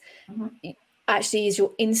space actually is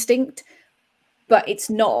your instinct, but it's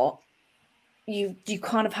not. You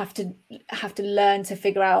kind of have to learn to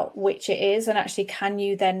figure out which it is, and actually, can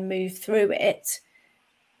you then move through it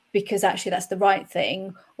because actually that's the right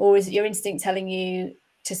thing, or is it your instinct telling you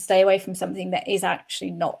to stay away from something that is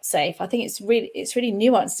actually not safe? I think it's really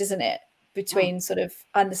nuanced, isn't it, between sort of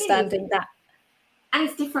understanding that. And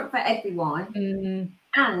it's different for everyone.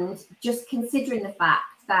 And just considering the fact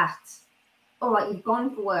that, all right, you've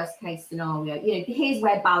gone for worst case scenario. Here's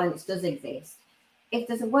where balance does exist. If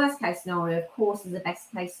there's a worst case scenario, of course, there's a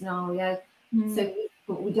best case scenario. So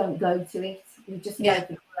we don't go to it. We just go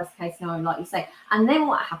for the worst case scenario, like you say. And then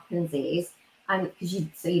what happens is, because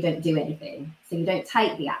you don't do anything, so you don't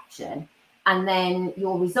take the action, and then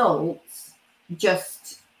your results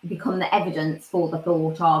just become the evidence for the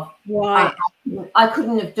thought of, right, I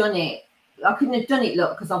couldn't have done it. I couldn't have done it,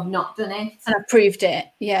 look, because I've not done it. And I proved it,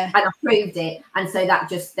 And I proved it. And so that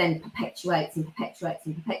just then perpetuates.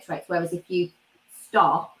 Whereas if you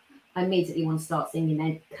stop, I immediately want to start singing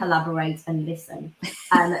and collaborate and listen.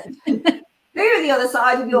 And through the other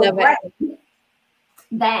side of your brain,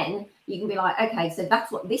 then you can be like, okay, so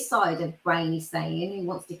that's what this side of brain is saying. He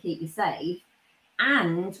wants to keep you safe.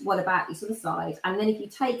 And what about this other side? And then if you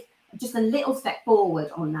take just a little step forward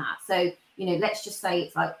on that, so let's just say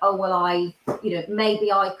it's like, oh well,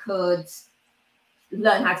 maybe I could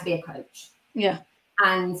learn how to be a coach.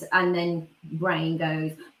 And then brain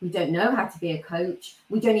goes, we don't know how to be a coach.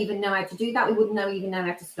 We don't even know how to do that. We wouldn't even know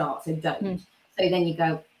how to start. So don't. So then you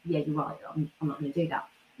go, yeah, you're right. I'm not going to do that.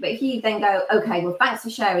 But if you then go, okay, well, thanks for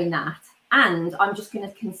sharing that. And I'm just going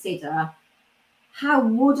to consider, how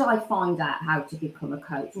would I find out how to become a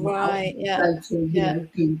coach? Right. Go to, you know,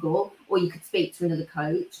 Google, or you could speak to another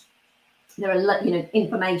coach. There are, you know,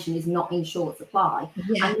 information is not in short supply.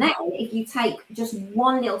 And then if you take just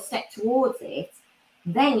one little step towards it,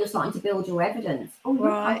 then you're starting to build your evidence. Oh,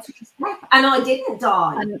 look, I took a step and I didn't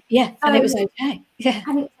die. And and it was okay. Yeah.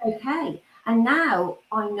 And it's okay. And now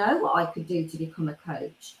I know what I could do to become a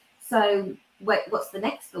coach. So what's the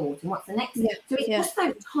next thought, and what's the next? So it's just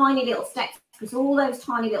those tiny little steps, because all those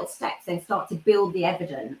tiny little steps then start to build the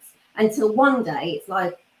evidence until one day it's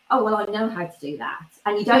like, oh, well, I know how to do that.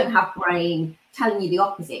 And you don't have brain telling you the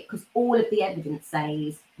opposite, because all of the evidence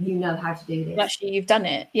says you know how to do this. Actually, you've done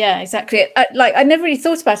it. Yeah, exactly. I never really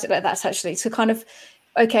thought about it like that, actually. So kind of,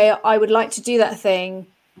 okay, I would like to do that thing.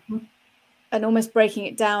 And almost breaking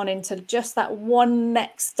it down into just that one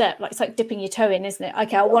next step. Like, it's like dipping your toe in, isn't it?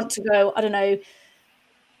 Okay, I want to go, I don't know,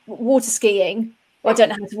 water skiing. Well, I don't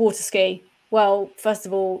know how to water ski. Well, first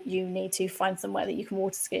of all, you need to find somewhere that you can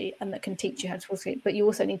water ski and that can teach you how to water ski. But you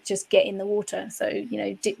also need to just get in the water. So, you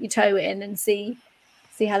know, dip your toe in and see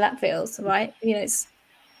how that feels, right? You know,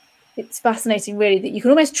 it's fascinating, really, that you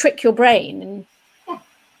can almost trick your brain,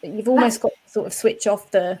 and you've almost got to sort of switch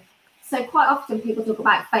off the... So quite often people talk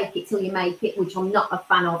about fake it till you make it, which I'm not a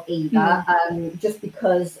fan of either, just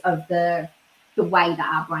because of the way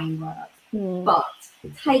that our brain works. But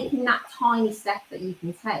taking that tiny step that you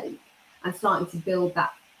can take and starting to build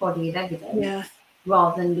that body of evidence,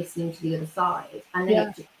 rather than listening to the other side, and then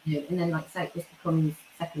it just, you know, and then, like I say, it just becomes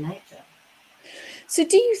second nature. So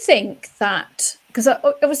do you think that, because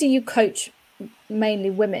obviously you coach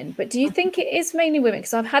mainly women, but do you think it is mainly women?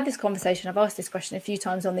 Because I've had this conversation, I've asked this question a few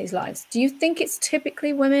times on these lives. Do you think it's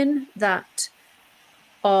typically women that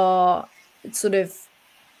are sort of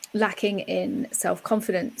lacking in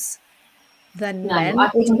self-confidence than men? Or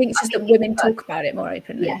do you think it's just that women talk about it more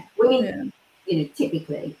openly? Yeah, women, you know,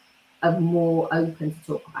 typically are more open to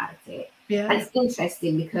talk about it. And it's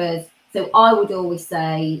interesting because, so I would always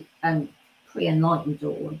say, pre-enlightened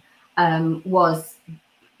Dawn was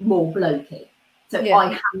more blokey. So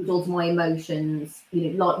I handled my emotions,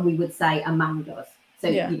 you know, like we would say a man does. So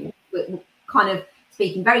you know, we're kind of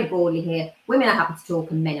speaking very broadly here, women are happy to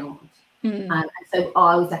talk and men aren't. And so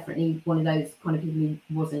I was definitely one of those kind of people who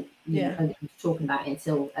wasn't, you know, open to talking about it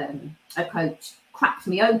until a coach cracked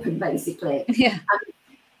me open, basically.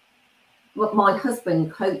 My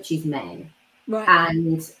husband coaches men,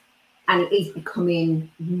 and it is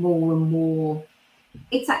becoming more and more.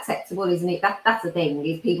 It's acceptable, isn't it? That's the thing,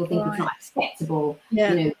 is people think it's not acceptable. You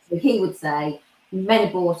know, so he would say men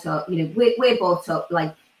are brought up, you know, we're brought up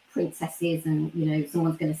like princesses, and, you know,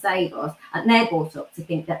 someone's going to save us, and they're brought up to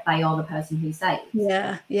think that they are the person who saves.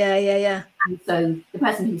 And so the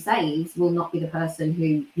person who saves will not be the person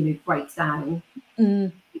who, you know, breaks down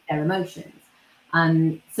their emotions.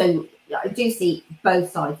 So I do see both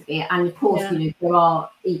sides of it, and of course, you know, there are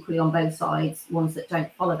equally on both sides ones that don't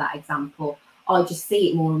follow that example. I just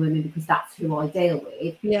see it more in women because that's who I deal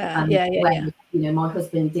with. You know, my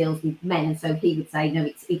husband deals with men, and so he would say, no,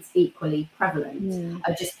 it's equally prevalent.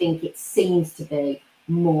 I just think it seems to be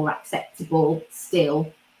more acceptable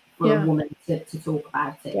still for a woman to talk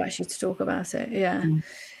about it. Actually, to talk about it,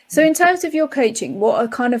 So in terms of your coaching, what are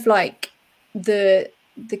kind of like the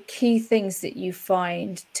key things that you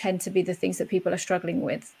find tend to be the things that people are struggling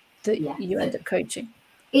with that you end up coaching?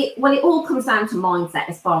 It all comes down to mindset,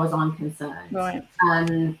 as far as I'm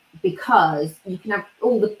concerned. Because you can have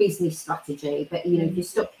all the business strategy, but, you know, if you're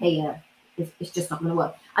stuck here, it's just not going to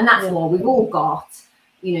work. And that's why we've all got,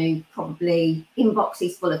 you know, probably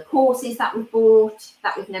inboxes full of courses that we've bought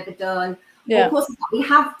that we've never done, or courses that we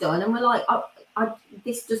have done, and we're like,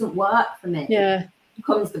 this doesn't work for me. It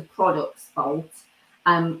becomes the product's fault,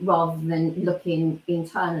 rather than looking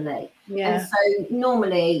internally. And so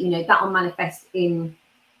normally, you know, that will manifest in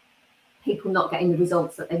people not getting the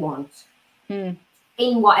results that they want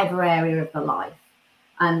in whatever area of the life.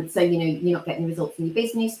 So, you know, you're not getting the results in your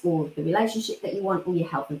business or the relationship that you want, or your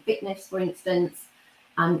health and fitness, for instance.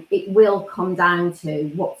 It will come down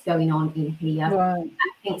to what's going on in here. I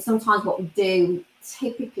think sometimes what we do,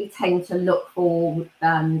 typically tend to look for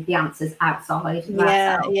the answers outside of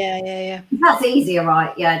ourselves. That's easier,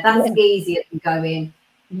 right? That's easier than going,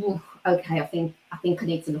 okay, I think I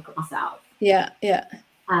need to look at myself.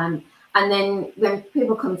 And then when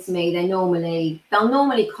people come to me, they'll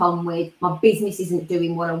normally come with, my business isn't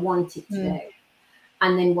doing what I want it to do.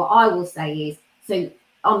 And then what I will say is, so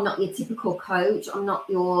I'm not your typical coach. I'm not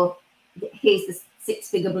your, here's the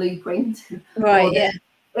 6-figure blueprint.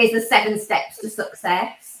 Here's the 7 steps to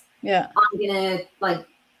success. I'm going to like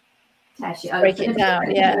Tesh, it break it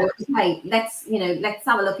down. Yeah. Okay, let's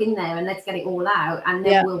have a look in there and let's get it all out, and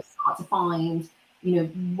then we'll start to find,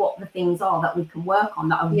 what the things are that we can work on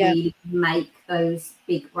that are really make those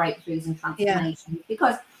big breakthroughs and transformations.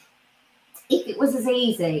 Because if it was as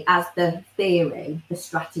easy as the theory, the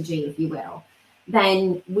strategy, if you will,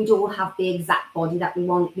 then we'd all have the exact body that we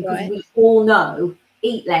want, because we all know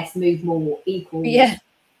eat less, move more equals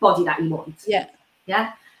body that you want.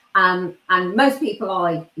 Yeah. And most people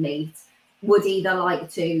I meet would either like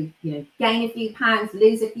to, gain a few pounds,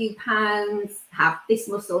 lose a few pounds, have this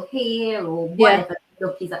muscle here, or whatever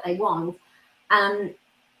look is that they want. And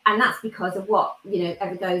that's because of what,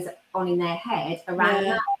 ever goes on in their head around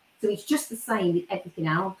that. So it's just the same with everything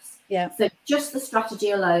else. Yeah. So just the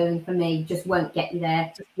strategy alone for me just won't get you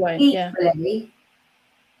there. Equally,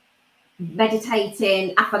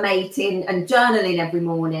 meditating, affirmating, and journaling every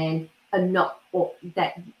morning, and that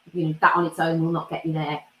on its own will not get you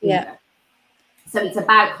there either. So it's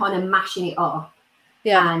about kind of mashing it up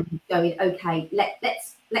and going, okay,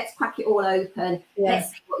 let's crack it all open.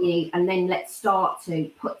 Let's see what you need, and then let's start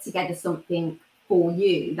to put together something for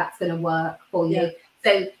you that's going to work for you.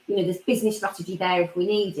 So there's business strategy there if we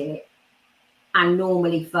need it, and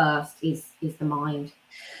normally first is the mind.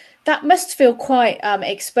 That must feel quite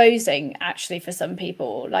exposing, actually, for some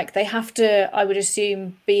people. Like they have to, I would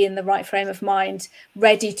assume, be in the right frame of mind,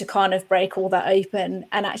 ready to kind of break all that open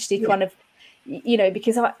and actually kind of,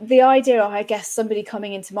 because the idea, I guess, somebody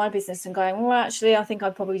coming into my business and going, well, actually, I think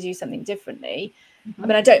I'd probably do something differently. I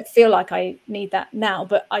mean, I don't feel like I need that now,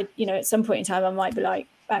 but at some point in time, I might be like,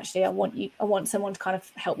 actually, I want someone to kind of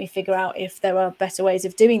help me figure out if there are better ways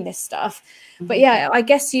of doing this stuff. But I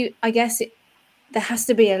guess there has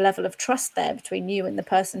to be a level of trust there between you and the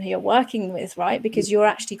person who you're working with, right? Because you're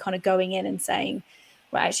actually kind of going in and saying,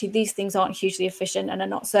 well, actually, these things aren't hugely efficient and are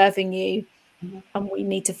not serving you. And we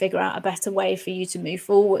need to figure out a better way for you to move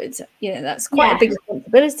forward. That's quite a big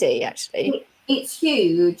responsibility, actually. It's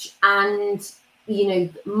huge. And,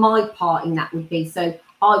 my part in that would be, so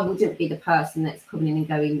I wouldn't be the person that's coming in and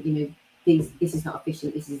going, this is not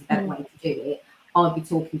efficient, this is a better way to do it. I'd be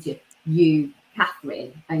talking to you,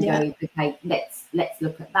 Catherine, and going, okay, let's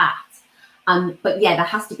look at that. But there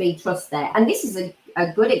has to be trust there. And this is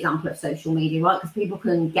a good example of social media, right? Because people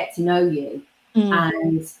can get to know you.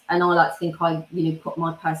 And I like to think I, put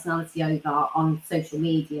my personality over on social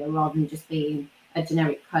media rather than just being a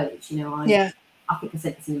generic coach. I think I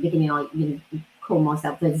said this in the beginning, I call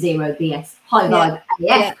myself the zero BS high vibe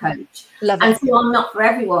AF coach. Love and it. so I'm not for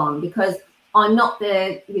everyone, because I'm not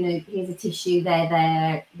the, here's a tissue,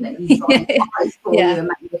 there, let me dry eyes for you and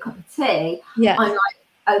make you a cup of tea. I'm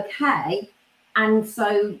like, okay. And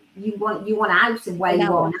so you want out of where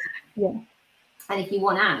you are now. And if you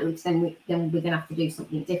want out, then we're going to have to do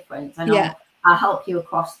something different. And I'll help you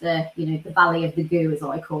across the, the valley of the goo, as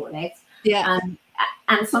I call it.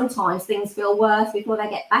 And sometimes things feel worse before they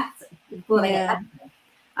get better.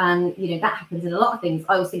 And, that happens in a lot of things.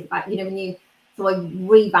 I always think about, so I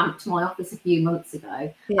revamped my office a few months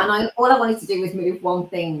ago, and all I wanted to do was move one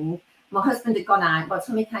thing. My husband had gone out. By the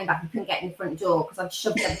time he came back, he couldn't get in the front door because I'd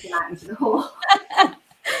shoved everything out into the hall.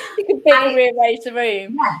 You completely rearranged the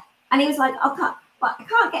room. Yeah. And he was like, I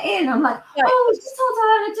can't get in. I'm like, just hold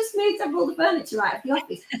on. I just moved all the furniture out of the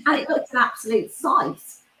office. And it looked an absolute sight.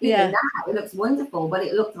 Even now, it looks wonderful, but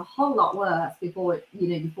it looked a whole lot worse before it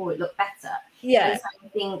looked better. And so I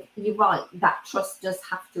think you're right, that trust does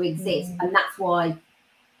have to exist. And that's why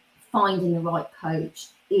finding the right coach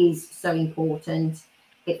is so important.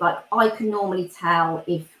 It's like, I can normally tell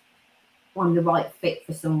if I'm the right fit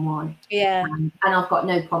for someone. And I've got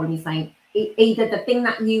no problem in saying, either the thing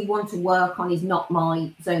that you want to work on is not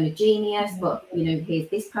my zone of genius, but here's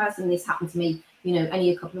this person, this happened to me, only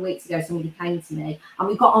a couple of weeks ago, somebody came to me and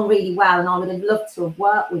we got on really well, and I would have loved to have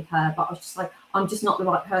worked with her, but I was just like, I'm just not the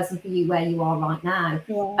right person for you where you are right now.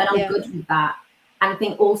 And I'm good with that. And I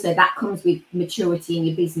think also that comes with maturity in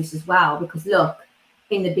your business as well, because look,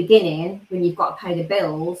 in the beginning, when you've got to pay the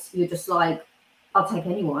bills, you're just like, I'll take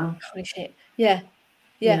anyone. Holy shit.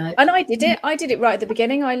 And I did it right at the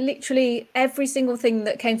beginning. I literally, every single thing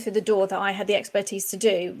that came through the door that I had the expertise to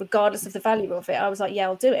do, regardless of the value of it, I was like,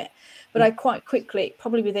 I'll do it. But I quite quickly,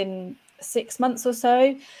 probably within 6 months or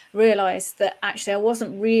so, realized that actually I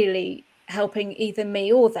wasn't really helping either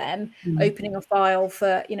me or them opening a file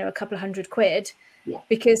for a couple of £100,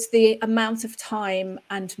 because the amount of time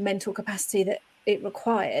and mental capacity that it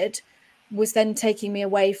required was then taking me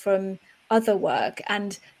away from other work.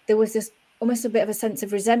 And there was this almost a bit of a sense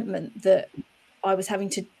of resentment that I was having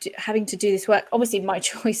to do this work. Obviously my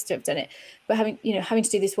choice to have done it, but having to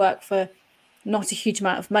do this work for not a huge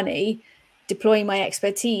amount of money, deploying my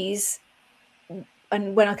expertise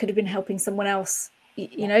and when I could have been helping someone else,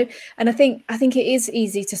 you know. And I think it is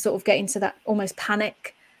easy to sort of get into that almost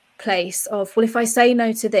panic place of, well, if I say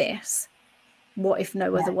no to this, what if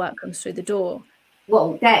no other work comes through the door?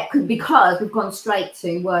 Well, because we've gone straight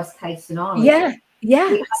to worst case scenario.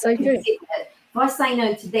 Yeah, so true. If I say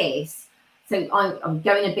no to this, so I'm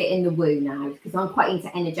going a bit in the woo now because I'm quite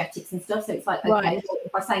into energetics and stuff. So it's like, okay, Right. well,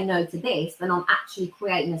 if I say no to this, then I'm actually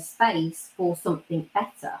creating a space for something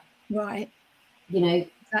better. Right. You know,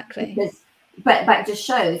 exactly. Because, but it just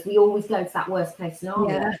shows we always go to that worst case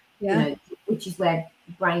scenario. Yeah. You know, which is where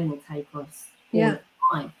the brain will take us all Yeah. the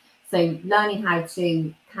time. So learning how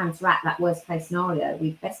to counteract that worst case scenario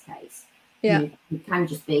with best case, it can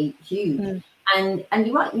just be huge. And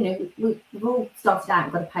you're right, you know, we've all started out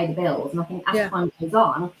and got to pay the bills. And I think as time goes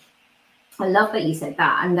on, I love that you said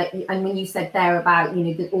that. And when you said there about, you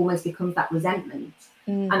know, that almost becomes that resentment.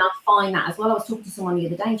 And I find that as well. I was talking to someone the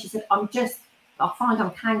other day and she said, I find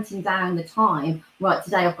I'm counting down the time. Right,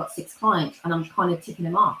 today I've got 6 clients and I'm kind of ticking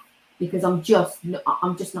them off because I'm just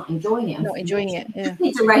not enjoying it. Not enjoying it. You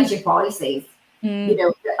need to raise your prices. You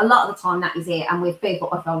know, a lot of the time that is it. And with people,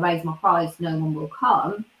 if I raise my price, no one will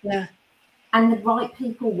come. Yeah. And the right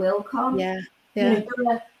people will come. Yeah. You know,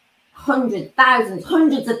 there are hundreds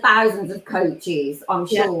of thousands of coaches, I'm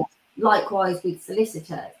sure. Likewise with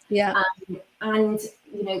solicitors. Yeah. And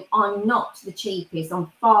you know, I'm not the cheapest.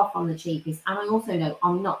 I'm far from the cheapest. And I also know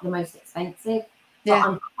I'm not the most expensive. But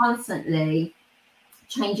I'm constantly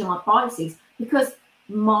changing my prices because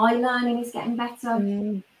my learning is getting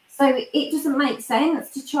better. So it doesn't make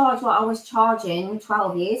sense to charge what I was charging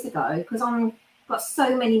 12 years ago because I've got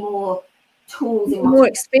so many more tools in my more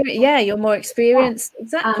experience. Yeah, you're more experienced.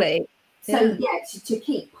 Exactly. So to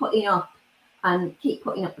keep putting up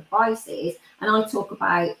the prices. And I talk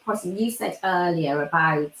about pricing. You said earlier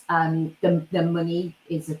about the money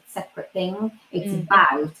is a separate thing. It's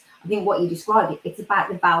about, I think what you described, it's about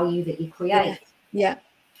the value that you create. Yeah.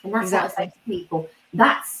 And that's what I say to people.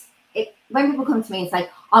 That's it. When people come to me and say,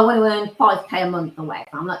 I want to earn 5k a month or whatever,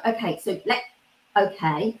 I'm like, okay,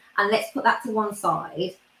 and let's put that to one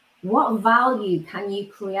side. What value can you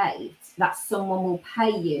create that someone will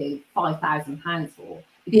pay you £5,000 for?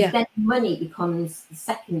 Because then money becomes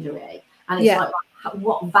secondary. And it's like,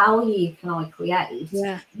 what value can I create?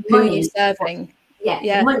 Yeah. Who are you serving?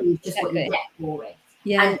 Money is just what you get for it.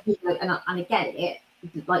 Yeah. And, you know, and I get it,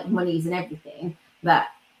 like money isn't everything. But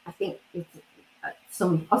I think it's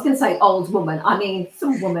I was going to say old woman, I mean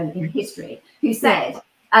some woman in history who said,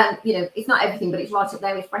 you know, it's not everything, but it's right up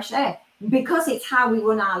there with fresh air. Because it's how we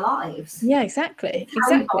run our lives. Yeah, exactly.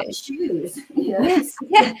 It's how we buy shoes. You know?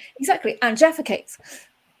 Yeah, exactly. And Jaffa cakes.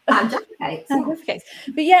 And Jaffa cakes.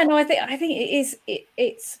 But yeah, no, I think it is.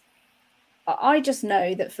 It's. I just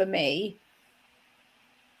know that for me,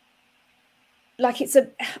 like it's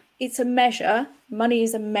a measure. Money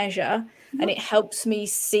is a measure, and it helps me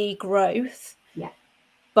see growth. Yeah.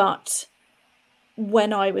 But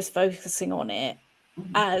when I was focusing on it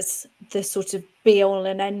as the sort of be all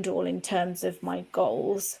and end all in terms of my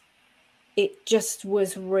goals, it just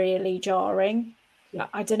was really jarring.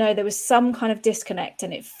 I don't know, there was some kind of disconnect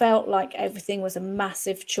and it felt like everything was a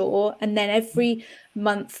massive chore. And then every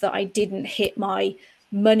month that I didn't hit my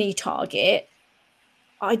money target,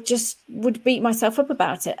 I just would beat myself up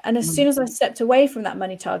about it. And as soon as I stepped away from that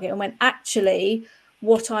money target and went, actually,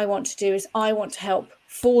 what I want to do is I want to help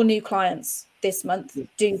 4 new clients this month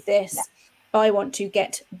do this. I want to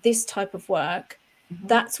get this type of work.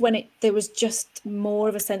 That's when there was just more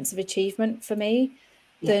of a sense of achievement for me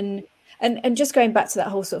than, and just going back to that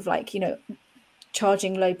whole sort of like, you know,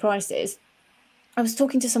 charging low prices. I was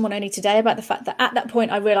talking to someone only today about the fact that at that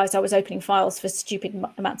point I realized I was opening files for stupid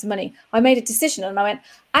amounts of money. I made a decision and I went,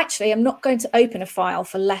 actually, I'm not going to open a file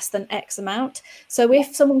for less than X amount. So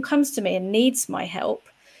if someone comes to me and needs my help,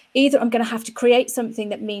 either I'm going to have to create something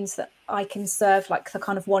that means that I can serve like the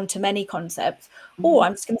kind of one-to-many concept, or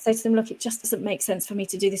I'm just going to say to them, look, it just doesn't make sense for me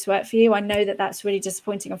to do this work for you. I know that that's really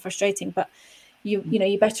disappointing and frustrating, but you know,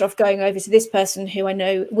 you're better off going over to this person who I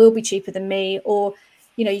know will be cheaper than me, or,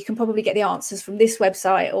 you know, you can probably get the answers from this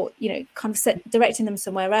website, or, you know, kind of directing them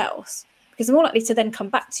somewhere else, because they're more likely to then come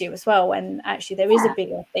back to you as well when actually there is a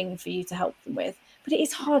bigger thing for you to help them with. But it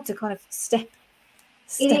is hard to kind of step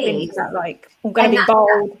into that, like, I'm going to be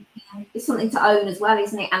bold. It's something to own as well,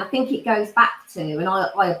 isn't it? And I think it goes back to, and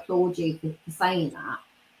I applaud you for saying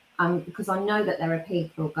that, because I know that there are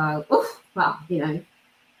people who go, oh, well, you know,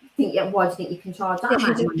 why do you think you can charge that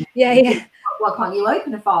amount of money? Why can't you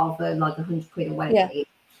open a file for like £100 or whatever it is?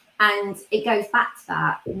 And it goes back to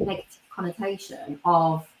that negative connotation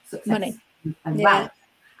of success and wealth.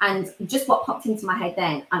 And just what popped into my head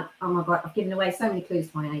then, and oh my God, I've given away so many clues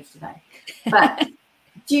to my age today. But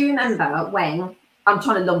do you remember when, I'm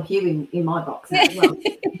trying to lump you in my box now as well.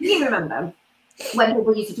 Do you remember when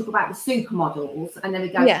people used to talk about the supermodels and then we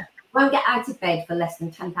go, won't get out of bed for less than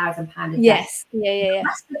 £10,000 a day? Yes. Yeah.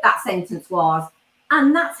 That's what that sentence was.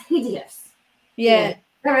 And that's hideous. Yeah.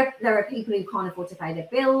 You know, there are people who can't afford to pay their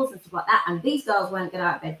bills and stuff like that. And these girls won't get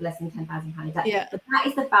out of bed for less than £10,000 a day. Yeah. But that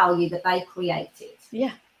is the value that they created.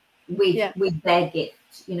 Yeah. With their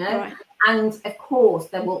gift, you know. Right. And of course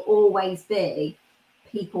there will always be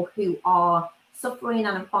people who are suffering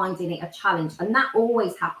and finding it a challenge, and that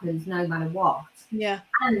always happens no matter what.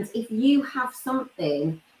 And if you have some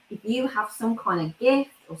kind of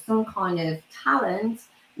gift or some kind of talent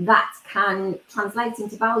that can translate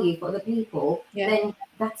into value for other people, then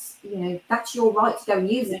that's your right to go and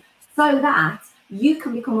use it, so that you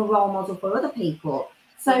can become a role model for other people.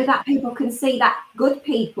 So that people can see that good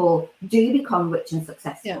people do become rich and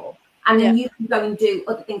successful. And then you can go and do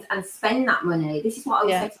other things and spend that money. This is what I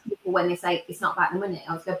always say to people when they say it's not about the money.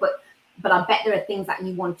 I was go, but I bet there are things that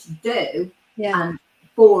you want to do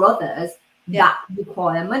for others that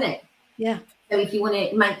require money. So if you want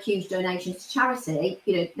to make huge donations to charity,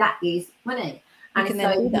 you know, that is money. And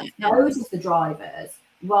so those are the drivers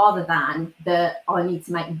rather than I need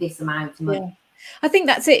to make this amount of money. I think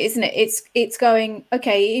that's it, isn't it? It's going,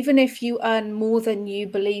 okay, even if you earn more than you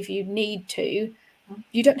believe you need to,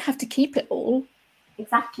 you don't have to keep it all.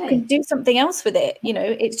 Exactly. You can do something else with it. You know,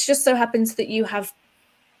 it just so happens that you have,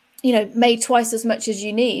 you know, made twice as much as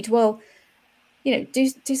you need. Well, you know,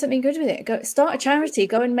 do something good with it. Go start a charity,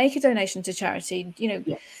 go and make a donation to charity, you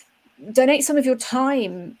know, donate some of your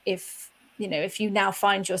time if you now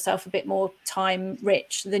find yourself a bit more time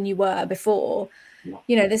rich than you were before.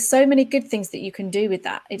 You know, there's so many good things that you can do with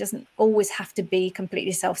that. It doesn't always have to be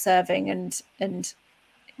completely self-serving and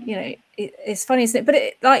you know, it's funny, isn't it? But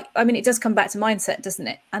it does come back to mindset, doesn't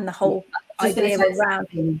it? And the whole idea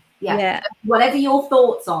around whatever your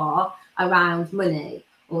thoughts are around money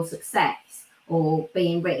or success or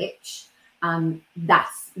being rich,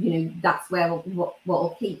 that's where what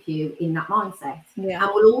will keep you in that mindset, and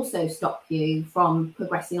will also stop you from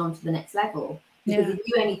progressing on to the next level. Because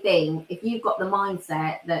if you've got the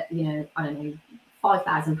mindset that, you know, I don't know,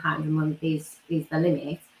 £5,000 a month is the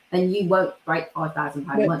limit, then you won't break £5,000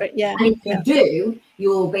 a month. And if you do,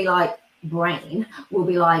 you'll be like, brain will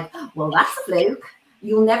be like, well, that's a fluke.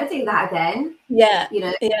 You'll never do that again. You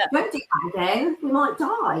know, don't do that again. We might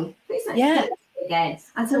die. Please don't do it again.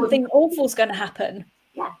 And so something awful's going to happen.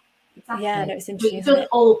 Exactly. Yeah, no, it's interesting. It does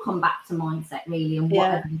all come back to mindset, really, and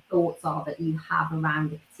whatever the thoughts are that you have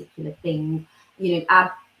around a particular thing. You know,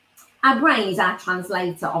 our brain is our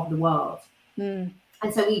translator of the world. And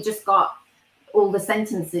so we just got all the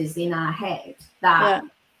sentences in our head that,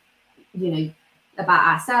 you know, about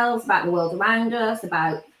ourselves, about the world around us,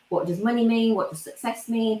 about what does money mean, what does success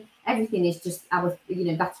mean. Everything is just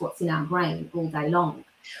that's what's in our brain all day long.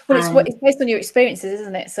 Well, it's based on your experiences,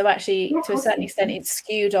 isn't it? So actually, to a certain extent, it's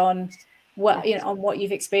skewed on what on what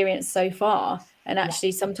you've experienced so far. And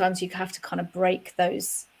actually, sometimes you have to kind of break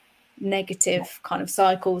those negative kind of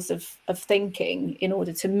cycles of thinking in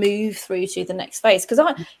order to move through to the next phase. Because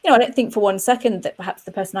I don't think for one second that perhaps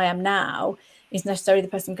the person I am now is necessarily the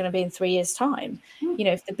person I'm going to be in 3 years' time. You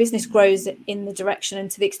know, if the business grows in the direction and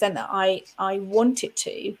to the extent that I want it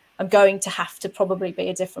to, I'm going to have to probably be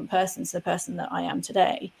a different person to the person that I am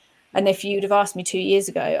today. And if you'd have asked me 2 years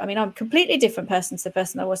ago, I mean, I'm a completely different person to the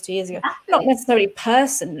person I was 2 years ago. Not necessarily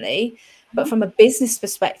personally, but from a business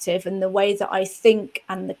perspective and the way that I think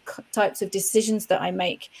and the types of decisions that I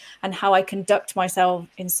make and how I conduct myself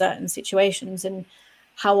in certain situations and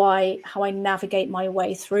how I navigate my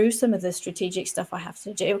way through some of the strategic stuff I have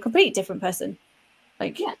to do. I'm a completely different person.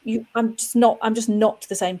 I'm just not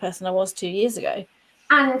the same person I was 2 years ago.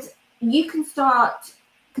 And you can start,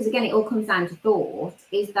 because again, it all comes down to thought,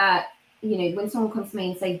 is that, you know, when someone comes to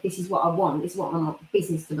me and says, this is what I want, this is what I want my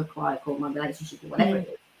business to look like or my relationship or whatever it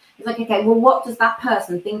is. It's like, okay, well, what does that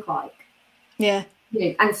person think like? Yeah. You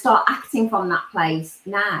know, and start acting from that place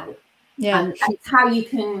now. Yeah. And it's how you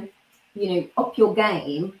can, you know, up your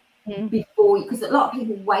game before, because a lot of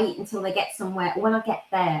people wait until they get somewhere. When I get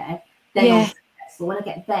there, then I'm successful. When I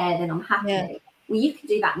get there, then I'm happy. Yeah. Well, you could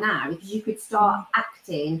do that now because you could start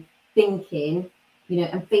acting, thinking, you know,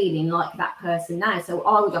 and feeling like that person now. So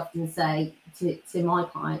I would often say to my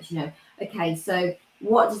clients, you know, okay, so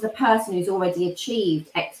what does the person who's already achieved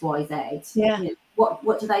X, Y, Z? Yeah. You know,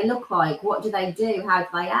 what do they look like? What do they do? How do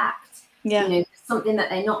they act? Yeah. You know, something that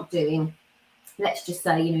they're not doing. Let's just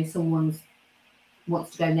say, you know, someone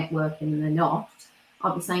wants to go networking and they're not.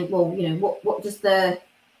 I'll be saying, well, you know, what does the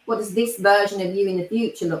what does this version of you in the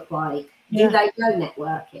future look like? Do they go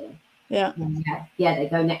networking? Yeah, they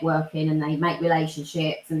go networking and they make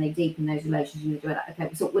relationships and they deepen those relationships and they do that.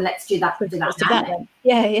 Okay, so let's do that. Do that now. Then.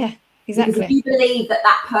 Yeah, exactly. Because if you believe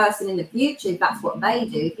that person in the future, that's what they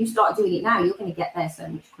do. If you start doing it now, you're going to get there so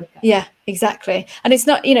much quicker. Yeah, exactly. And it's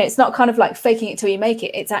not, it's not kind of like faking it till you make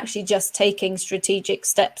it. It's actually just taking strategic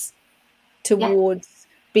steps towards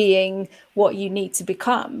being what you need to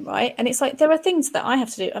become, right? And it's like there are things that I have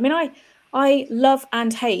to do. I mean, I love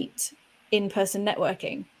and hate in-person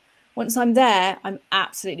networking. Once I'm there, I'm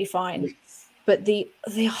absolutely fine. But the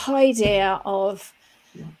idea of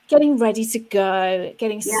getting ready to go,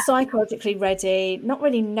 getting psychologically ready, not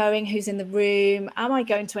really knowing who's in the room. Am I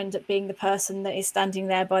going to end up being the person that is standing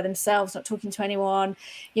there by themselves, not talking to anyone?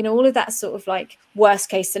 All of that sort of like worst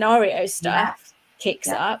case scenario stuff kicks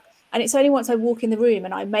up. And it's only once I walk in the room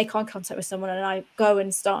and I make eye contact with someone and I go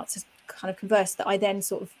and start to kind of converse that I then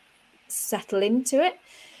sort of settle into it.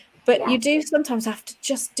 But you do sometimes have to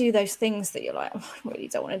just do those things that you're like, oh, I really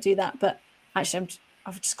don't want to do that. But actually,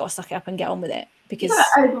 I've just got to suck it up and get on with it. Because you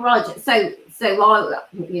got to override it. So I,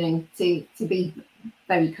 to be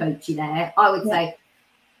very coachy there, I would say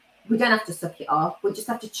we don't have to suck it off. We just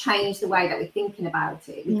have to change the way that we're thinking about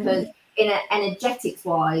it. Because in energetics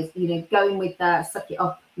wise, going with the suck it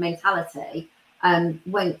off mentality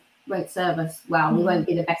won't serve us well. We won't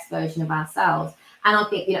be the best version of ourselves. And I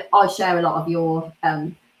think I share a lot of your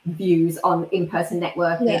views on in-person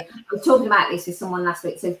networking. I was talking about this with someone last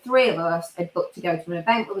week. So 3 of us had booked to go to an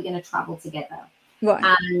event where we're going to travel together. Right.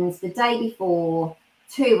 And the day before,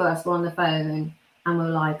 2 of us were on the phone and we were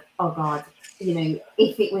like, oh God,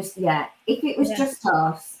 if it was just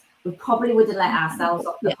us, we probably would have let ourselves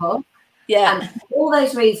off the hook. Yeah. And all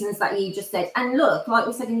those reasons that you just said. And look, like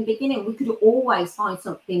we said in the beginning, we could always find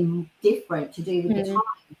something different to do with the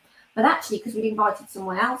time. But actually, because we'd invited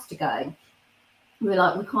someone else to go, we were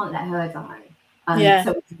like, we can't let her down.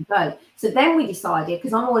 So we can go. So then we decided,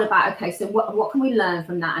 because I'm all about, okay, so what can we learn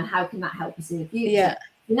from that and how can that help us in the future? Yeah.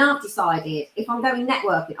 Now I've decided if I'm going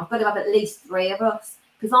networking, I've got to have at least 3 of us,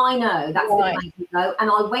 because I know that's going to make me go.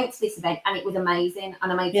 And I went to this event and it was amazing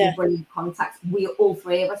and I made some brilliant contacts. All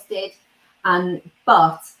 3 of us did.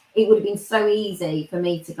 But it would have been so easy for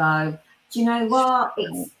me to go, do you know what?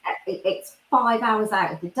 It's 5 hours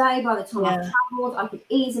out of the day. By the time I've travelled, I could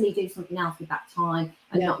easily do something else with that time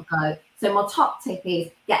and not go. So my top tip is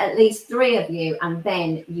get at least 3 of you, and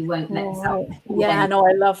then you won't let yourself. Yeah, no,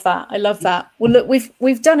 I love that. I love that. Well, look,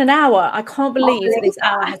 we've done an hour. I can't believe this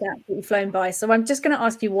hour has absolutely flown by. So I'm just going to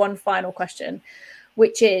ask you one final question,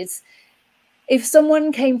 which is, if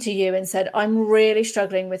someone came to you and said, I'm really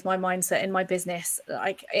struggling with my mindset in my business,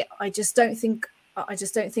 I just don't think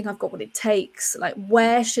I've got what it takes. Like,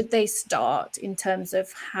 where should they start in terms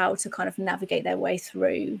of how to kind of navigate their way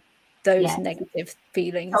through those negative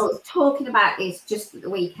feelings? So what I was talking about is just at the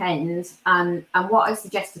weekends. And what I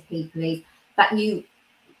suggest to people is that you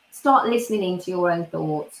start listening into your own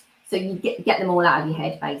thoughts. So you get them all out of your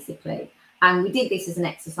head, basically. And we did this as an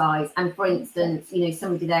exercise. And for instance,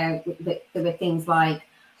 somebody there were things like,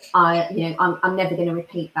 I'm never going to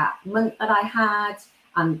repeat that month that I had.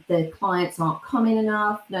 The clients aren't coming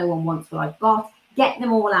enough. No one wants what I've got. Get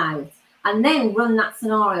them all out, and then run that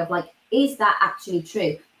scenario of like, is that actually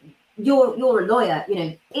true? You're a lawyer.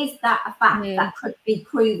 Is that a fact that could be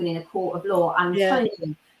proven in a court of law? I'm telling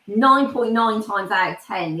you, 9.9 times out of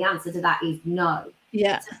 10, the answer to that is no.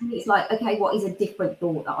 Yeah. So it's like, okay, what is a different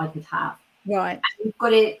thought that I could have? Right. And you've got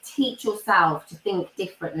to teach yourself to think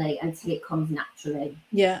differently until it comes naturally.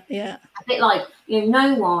 Yeah, yeah. A bit like,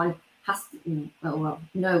 no one has to,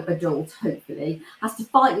 no adult, hopefully, has to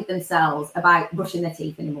fight with themselves about brushing their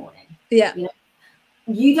teeth in the morning. Yeah.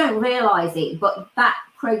 You don't realise it, but that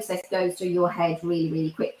process goes through your head really,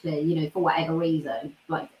 really quickly, for whatever reason.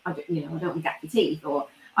 Like, I don't want to gap your teeth, or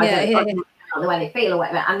I don't know the way they feel or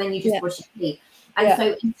whatever, and then you just brush your teeth. And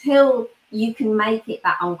so until you can make it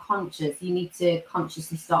that unconscious, you need to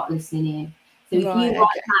consciously start listening in. So if you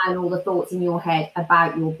write down all the thoughts in your head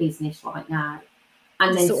about your business right now,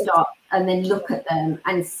 and then look at them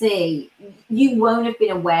and see, you won't have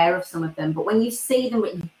been aware of some of them, but when you see them,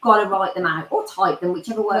 you've got to write them out or type them,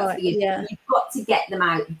 whichever works for you. Yeah. You've got to get them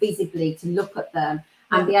out visibly to look at them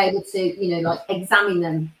and be able to, examine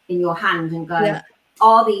them in your hand and go,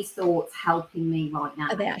 are these thoughts helping me right now?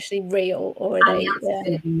 Are they actually real, or are they? The answer's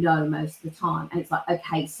going to be no most of the time. And it's like,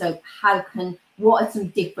 okay, so what are some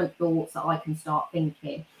different thoughts that I can start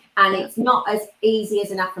thinking? And it's not as easy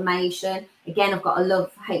as an affirmation. Again, I've got a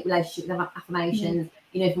love-hate relationship with affirmations.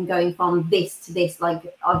 From going from this to this, like,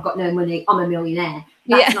 I've got no money, I'm a millionaire.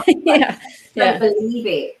 That's not don't believe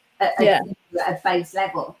it. at a base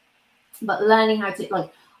level. But learning how to,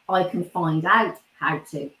 like, I can find out how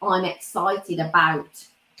to. I'm excited about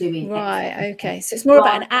doing it. Right, okay. So it's more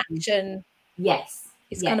about an action. Yes.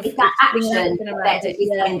 It's kind of that action that is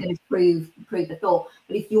then going to prove the thought.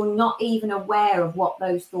 But if you're not even aware of what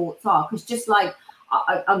those thoughts are, because just like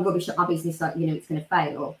I'm rubbish at my business, like, you know, it's going to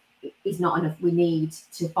fail, is not enough. We need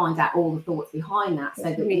to find out all the thoughts behind that, so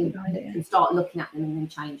that we can start looking at them and then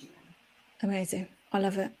changing them. Amazing. I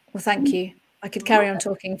love it. Well, thank you. I could carry on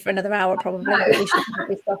talking for another hour probably, but we should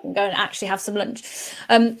probably stop and go and actually have some lunch.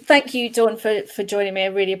 Thank you, Dawn, for joining me. I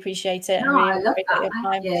really appreciate it. No, I love that.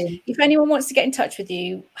 Thank you. If anyone wants to get in touch with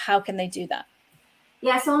you, how can they do that?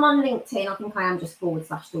 Yeah, so I'm on LinkedIn. I think I am just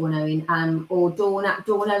 /Dawn Owen, or Dawn at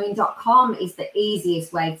dawnowen.com is the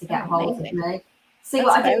easiest way to get hold of me. See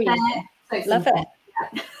what I did there. Love it.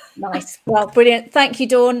 Yeah. Nice. Well, brilliant. Thank you,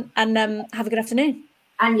 Dawn, and have a good afternoon.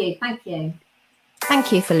 And you. Thank you.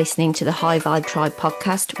 Thank you for listening to the High Vibe Tribe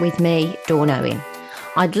podcast with me, Dawn Owen.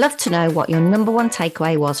 I'd love to know what your number one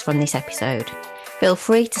takeaway was from this episode. Feel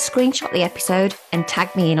free to screenshot the episode and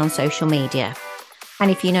tag me in on social media.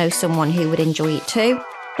 And if you know someone who would enjoy it too,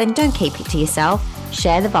 then don't keep it to yourself,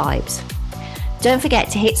 share the vibes. Don't forget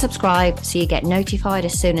to hit subscribe so you get notified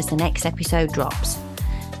as soon as the next episode drops.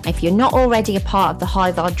 If you're not already a part of the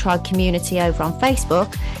High Vibe Tribe community over on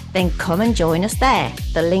Facebook, then come and join us there.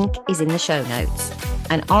 The link is in the show notes.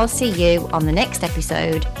 And I'll see you on the next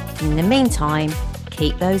episode. In the meantime,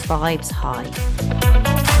 keep those vibes high.